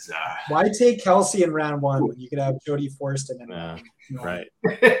days is. Why take Kelsey in round 1 when you could have Jody Fortson in round 1? Right.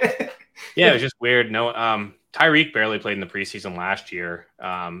 Yeah, it was just weird. No, Tyreek barely played in the preseason last year.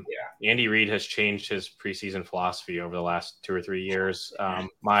 Andy Reid has changed his preseason philosophy over the last 2 or 3 years.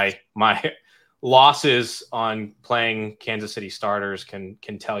 My losses on playing Kansas City starters can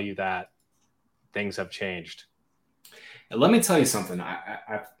tell you that things have changed. And let me tell you something.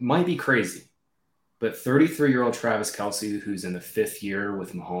 I might be crazy, but 33-year-old Travis Kelce, who's in the 5th year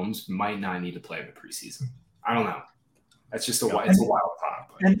with Mahomes, might not need to play in the preseason. I don't know. That's just it's a wild thought.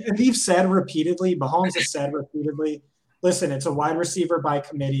 And we've said repeatedly, Mahomes has said repeatedly, listen, it's a wide receiver by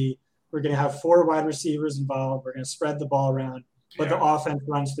committee. We're going to have 4 wide receivers involved. We're going to spread the ball around, but the offense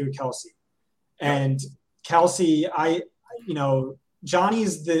runs through Kelce. And Kelce,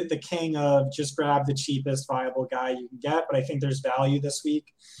 Johnny's the king of just grab the cheapest viable guy you can get, but I think there's value this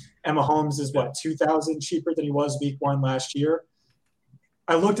week. And Mahomes is $2,000 cheaper than he was week 1 last year.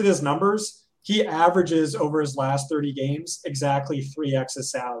 I looked at his numbers. He averages over his last 30 games exactly 3x his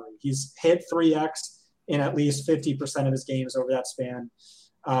salary. He's hit 3x in at least 50% of his games over that span.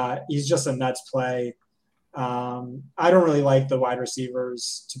 He's just a nuts play. I don't really like the wide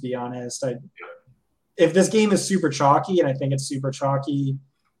receivers, to be honest. If this game is super chalky, and I think it's super chalky,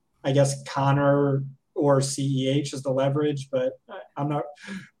 I guess Connor or CEH is the leverage, but I'm not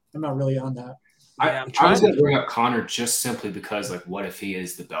really on that. I was going to bring up Connor just simply because, what if he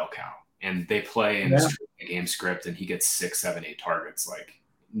is the bell cow? And they play in the game script and he gets 6, 7, 8 targets.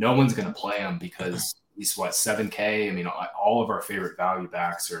 No one's going to play him because he's $7K. I mean, all of our favorite value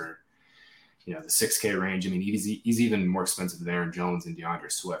backs are, the 6K range. I mean, he's even more expensive than Aaron Jones and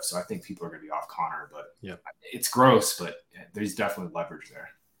DeAndre Swift. So I think people are going to be off Connor, but it's gross, but there's definitely leverage there.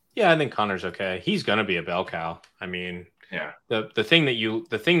 Yeah, I think Connor's okay. He's going to be a bell cow. I mean, yeah. The thing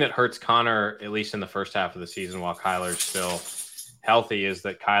that hurts Connor, at least in the first half of the season while Kyler's still healthy, is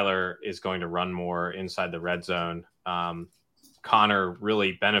that Kyler is going to run more inside the red zone. Connor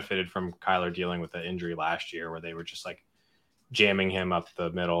really benefited from Kyler dealing with the injury last year where they were just jamming him up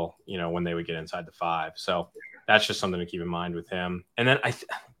the middle, when they would get inside the 5. So that's just something to keep in mind with him. And then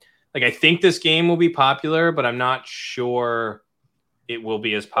I think this game will be popular, but I'm not sure it will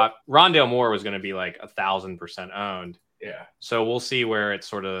be as Rondale Moore was going to be 1,000% owned. Yeah. So we'll see where it's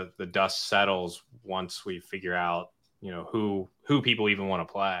sort of the dust settles once we figure out, who people even want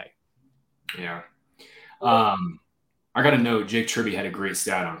to play. Yeah. I got a note. Jake Tribby had a great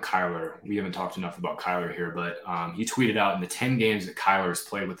stat on Kyler. We haven't talked enough about Kyler here, but he tweeted out in the 10 games that Kyler has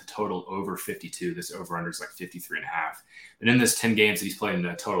played with the total over 52, this over-under is 53.5. And in this 10 games that he's played in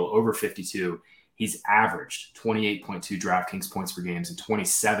a total over 52, he's averaged 28.2 DraftKings points per game and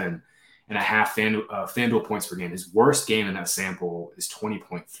 27.5 FanDuel points per game. His worst game in that sample is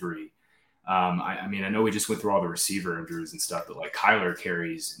 20.3. I mean, I know we just went through all the receiver injuries and stuff, but like Kyler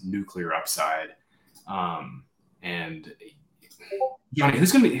carries nuclear upside. And Johnny, who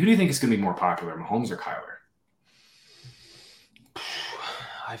do you think is going to be more popular, Mahomes or Kyler?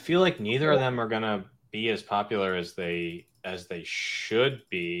 I feel like neither of them are going to be as popular as they should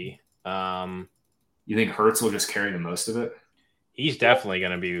be. You think Hurts will just carry the most of it? He's definitely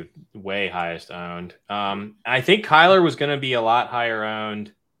going to be way highest owned. I think Kyler was going to be a lot higher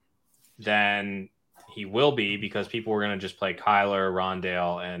owned than he will be because people were going to just play Kyler,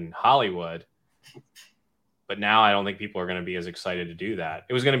 Rondale, and Hollywood. But now I don't think people are going to be as excited to do that.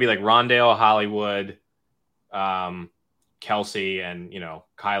 It was going to be like Rondale, Hollywood, Kelsey, and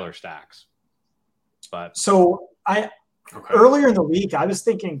Kyler stacks. But so earlier in the week, I was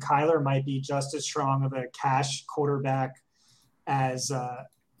thinking Kyler might be just as strong of a cash quarterback as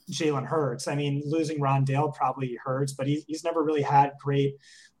Jalen Hurts. I mean, losing Rondale probably hurts, but he's never really had great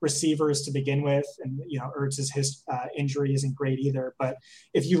receivers to begin with, and Hurts' injury isn't great either. But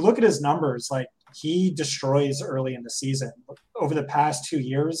if you look at his numbers, like he destroys early in the season. Over the past 2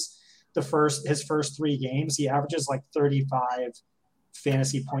 years, his first 3 games, he averages like 35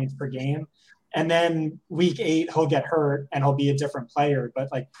 fantasy points per game. And then week 8, he'll get hurt and he'll be a different player.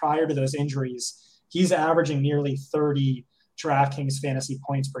 But like prior to those injuries, he's averaging nearly 30 DraftKings fantasy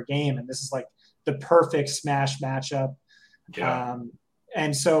points per game. And this is like the perfect smash matchup. Yeah.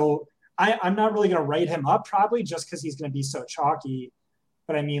 And so I'm not really going to write him up probably just because he's going to be so chalky.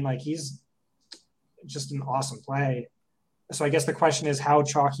 But I mean, like he's just an awesome play. So I guess the question is, how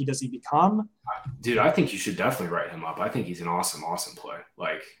chalky does he become? Dude, I think you should definitely write him up. I think he's an awesome play.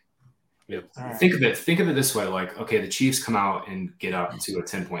 Like, Right. think of it this way. Like, okay, the Chiefs come out and get up to a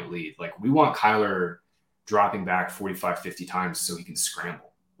 10-point lead. Like, we want Kyler dropping back 45, 50 times so he can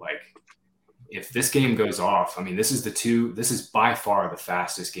scramble. Like, if this game goes off, I mean, this is by far the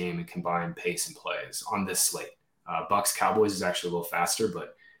fastest game in combined pace and plays on this slate. Bucks Cowboys is actually a little faster,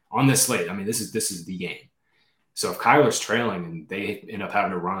 but on this slate, I mean, this is the game. So if Kyler's trailing and they end up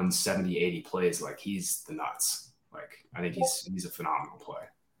having to run 70, 80 plays, like he's the nuts. Like, I think he's a phenomenal play.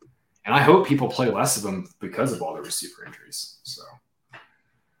 And I hope people play less of him because of all the receiver injuries. So,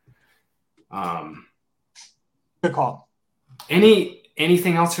 Good call.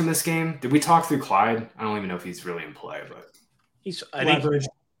 Anything else from this game? Did we talk through Clyde? I don't even know if he's really in play, but I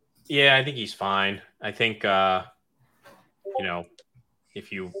think he's fine. I think it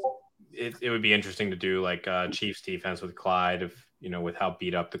would be interesting to do like Chiefs defense with Clyde with how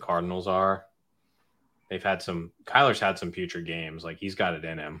beat up the Cardinals are. Kyler's had some future games. Like he's got it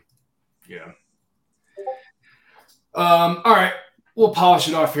in him. Yeah. All right. We'll polish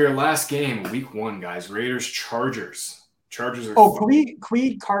it off here. Last game, week 1, guys. Raiders, Chargers. Chargers are. Oh, can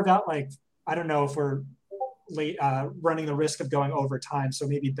we carve out I don't know if we're late running the risk of going over time, so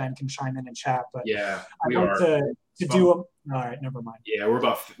maybe Ben can chime in and chat. But yeah, I'd like to do. All right, never mind. Yeah,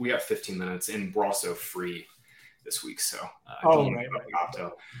 we got 15 minutes, and we're also free this week, so right.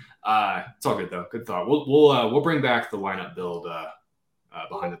 It's all good though. Good thought. We'll bring back the lineup build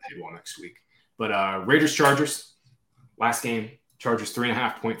behind the paywall next week. But Raiders Chargers, last game, Chargers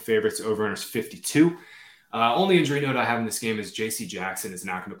 3.5-point favorites. Over-unders 52. Only injury note I have in this game is J.C. Jackson is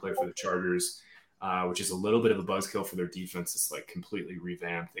not going to play for the Chargers, which is a little bit of a buzzkill for their defense. It's like completely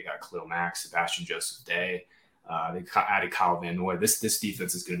revamped. They got Khalil Mack, Sebastian Joseph Day. They added Kyle Van Noy. This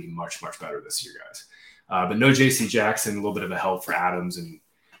defense is going to be much, much better this year, guys. But no J.C. Jackson, a little bit of a help for Adams and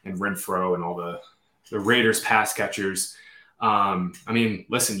Renfro and all the Raiders pass catchers. I mean,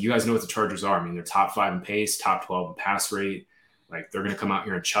 listen, you guys know what the Chargers are. I mean, they're top 5 in pace, top 12 in pass rate. Like they're going to come out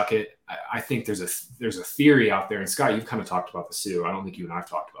here and chuck it. I think there's a theory out there, and Scott, you've kind of talked about this too. I don't think you and I've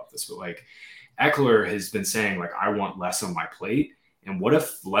talked about this, but like Eckler has been saying, like, I want less on my plate. And what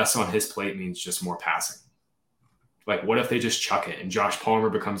if less on his plate means just more passing? Like, what if they just chuck it and Josh Palmer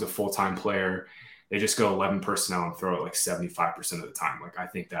becomes a full-time player? They just go 11 personnel and throw it like 75% of the time. Like, I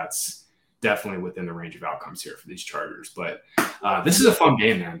think that's definitely within the range of outcomes here for these Chargers. But this is a fun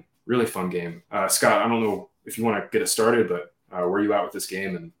game, man. Really fun game. Scott, I don't know if you want to get us started, but where are you at with this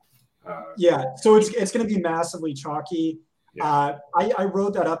game? And so it's going to be massively chalky. Yeah. I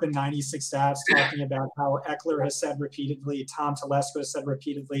wrote that up in 96 Stats talking about how Eckler has said repeatedly, Tom Telesco has said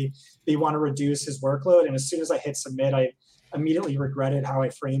repeatedly, they want to reduce his workload. And as soon as I hit submit, I immediately regretted how I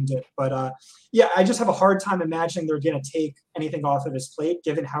framed it. But I just have a hard time imagining they're going to take anything off of his plate,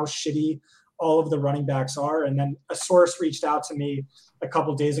 given how shitty all of the running backs are. And then a source reached out to me a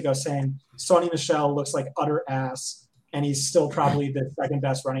couple of days ago saying, Sonny Michel looks like utter ass, and he's still probably the second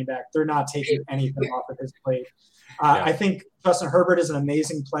best running back. They're not taking anything off of his plate. I think Justin Herbert is an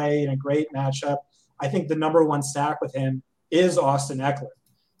amazing play and a great matchup. I think the number one stack with him is Austin Eckler.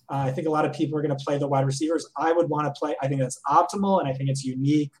 I think a lot of people are going to play the wide receivers. I would want to play. I think that's optimal, and I think it's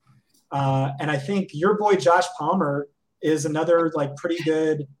unique. And I think your boy Josh Palmer is another like pretty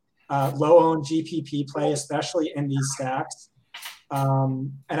good low-owned GPP play, especially in these stacks.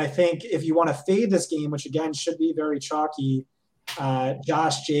 And I think if you want to fade this game, which again should be very chalky,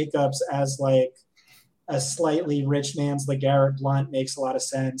 Josh Jacobs as like a slightly rich man's LeGarrette Blount makes a lot of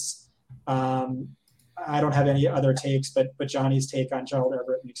sense. I don't have any other takes, but Johnny's take on Gerald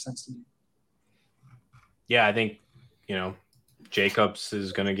Everett makes sense to me. Yeah, I think, Jacobs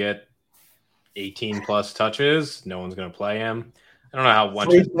is going to get 18 plus touches. No one's going to play him. I don't know how much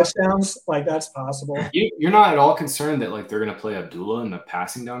 3 touchdowns, like that's possible. You're not at all concerned that like they're going to play Abdullah in the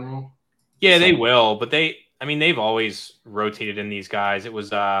passing down role? Yeah, they will, but they've always rotated in these guys. It was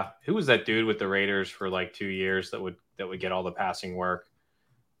who was that dude with the Raiders for like 2 years that would get all the passing work?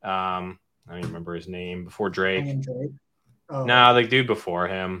 I don't even remember his name before Drake. Oh. No, the dude before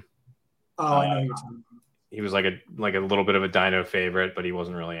him. Oh, I know you're talking about. He was like a little bit of a dino favorite, but he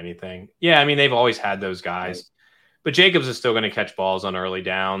wasn't really anything. Yeah, I mean they've always had those guys, but Jacobs is still going to catch balls on early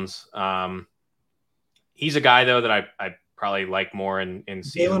downs. He's a guy though that I probably like more in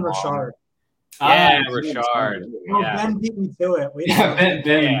season Jalen Richard. Yeah, Richard. Oh, yeah. Ben beat me to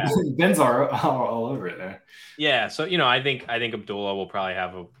it. Ben's all over it there. Yeah, so I think Abdullah will probably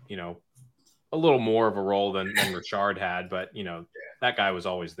have a little more of a role than Richard had, but that guy was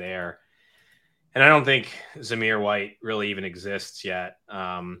always there. And I don't think Zamir White really even exists yet.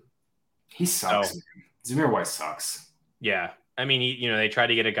 He sucks. So, Zamir White sucks. Yeah. I mean, they tried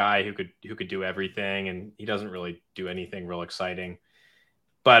to get a guy who could do everything, and he doesn't really do anything real exciting.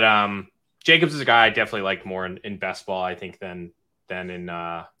 But Jacobs is a guy I definitely like more in best ball, I think, than in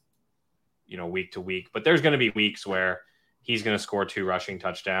week to week. But there's going to be weeks where he's going to score 2 rushing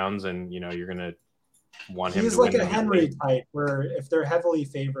touchdowns, and you're going to want him. He's like a Henry type, where if they're heavily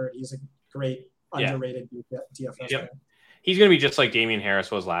favored, he's a great underrated DFS. Yep. He's going to be just like Damian Harris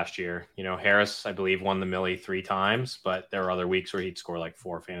was last year. Harris, I believe, won the Millie 3 times, but there were other weeks where he'd score like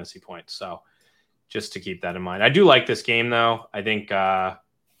 4 fantasy points. So just to keep that in mind. I do like this game, though. I think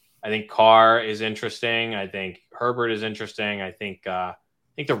Carr is interesting. I think Herbert is interesting. I think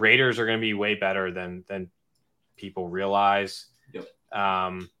the Raiders are going to be way better than people realize. Yep.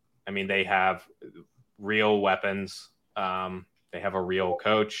 I mean, they have real weapons. They have a real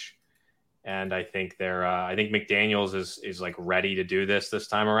coach. And I think I think McDaniels is like ready to do this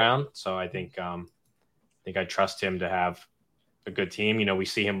time around. So I think I trust him to have a good team. We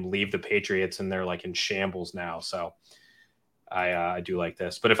see him leave the Patriots and they're like in shambles now. So I do like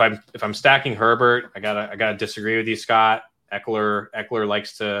this. But if I'm stacking Herbert, I gotta disagree with you, Scott. Eckler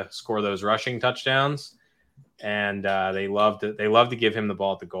likes to score those rushing touchdowns, and they love to give him the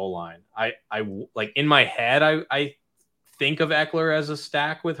ball at the goal line. I like in my head I think of Eckler as a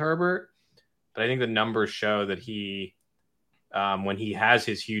stack with Herbert. But I think the numbers show that he, when he has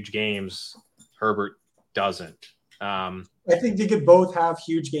his huge games, Herbert doesn't. I think they could both have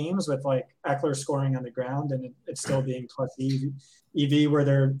huge games with like Eckler scoring on the ground and it still being plus EV where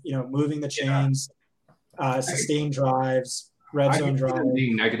they're moving the chains, sustained drives, red zone drives.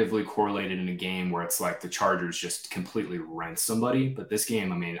 Being negatively correlated in a game where it's like the Chargers just completely rent somebody. But this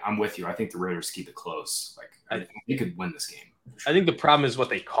game, I mean, I'm with you. I think the Raiders keep it close. Like they could win this game. Sure. I think the problem is what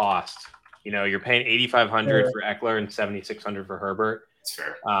they cost. You're paying $8,500 for Eckler and $7,600 for Herbert. That's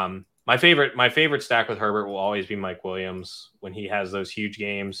fair. My favorite stack with Herbert will always be Mike Williams when he has those huge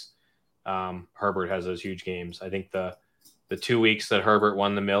games. Herbert has those huge games. I think the 2 weeks that Herbert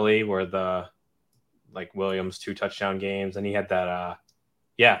won the Millie were the like Williams 2 touchdown games, and he had that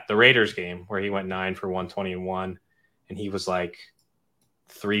the Raiders game where he went 9 for 120 and he was like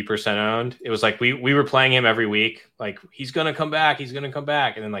 3% owned. It was like we were playing him every week. Like he's gonna come back, and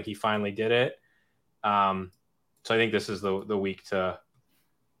then like he finally did it. So I think this is the week to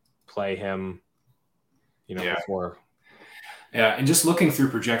play him. Before. Yeah, and just looking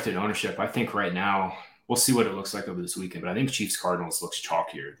through projected ownership, I think right now we'll see what it looks like over this weekend. But I think Chiefs Cardinals looks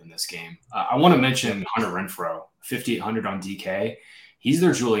chalkier than this game. I want to mention Hunter Renfrow, 5,800 on DK. He's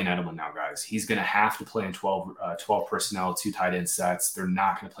their Julian Edelman now, guys. He's going to have to play in 12 personnel, 2 tight end sets. They're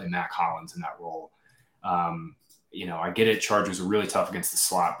not going to play Matt Collins in that role. I get it. Chargers are really tough against the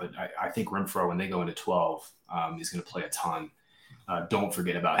slot, but I think Renfrow, when they go into 12, is going to play a ton. Don't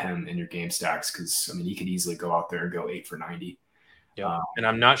forget about him in your game stacks because, I mean, he could easily go out there and go 8 for 90. Yeah, and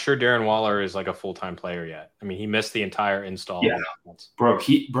I'm not sure Darren Waller is like a full-time player yet. I mean, he missed the entire install. Yeah, bro,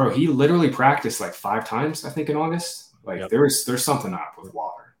 he literally practiced like 5 times, I think, in August. Like there's something up with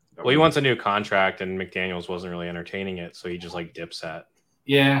Waller. Well, he wants a new contract, and McDaniels wasn't really entertaining it, so he just like dips at.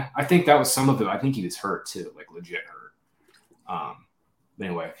 Yeah, I think that was some of it. I think he was hurt too, like legit hurt.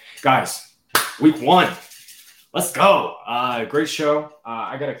 Anyway, guys, week 1. Let's go. Great show.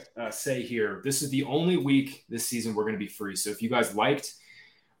 I got to say here, this is the only week this season we're going to be free. So if you guys liked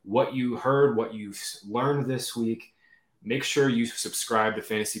what you heard, what you've learned this week, make sure you subscribe to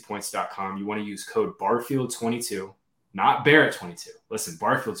fantasypoints.com. You want to use code Barfield22, not Barrett22. Listen,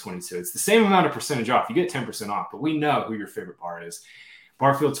 Barfield22. It's the same amount of percentage off. You get 10% off, but we know who your favorite bar is.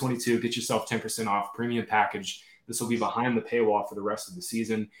 Barfield22, get yourself 10% off, premium package. This will be behind the paywall for the rest of the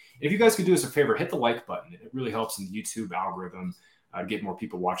season. And if you guys could do us a favor, hit the like button. It really helps in the YouTube algorithm get more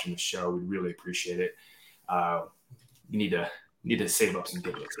people watching the show. We'd really appreciate it. You need to save up some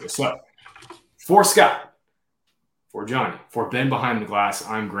giveaways for this. So, for Scott, for Johnny, for Ben behind the glass,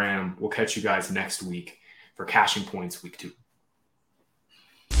 I'm Graham. We'll catch you guys next week for Cashing Points Week 2.